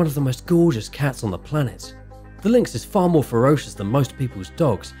 one of the most gorgeous cats on the planet. The lynx is far more ferocious than most people's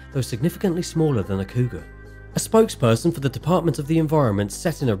dogs, though significantly smaller than a cougar. A spokesperson for the Department of the Environment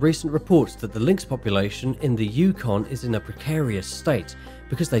said in a recent report that the lynx population in the Yukon is in a precarious state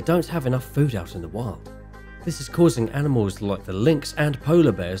because they don't have enough food out in the wild. This is causing animals like the lynx and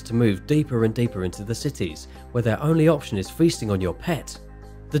polar bears to move deeper and deeper into the cities, where their only option is feasting on your pet.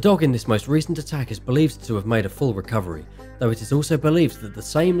 The dog in this most recent attack is believed to have made a full recovery, though it is also believed that the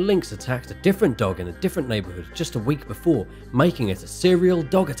same lynx attacked a different dog in a different neighbourhood just a week before, making it a serial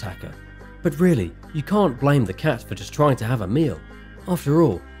dog attacker. But really, you can't blame the cat for just trying to have a meal. After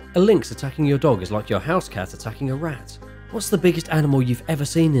all, a lynx attacking your dog is like your house cat attacking a rat. What's the biggest animal you've ever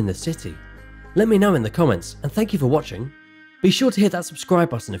seen in the city? Let me know in the comments, and thank you for watching. Be sure to hit that subscribe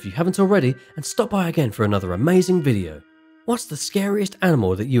button if you haven't already, and stop by again for another amazing video. What's the scariest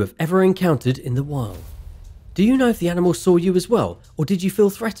animal that you have ever encountered in the wild? Do you know if the animal saw you as well, or did you feel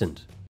threatened?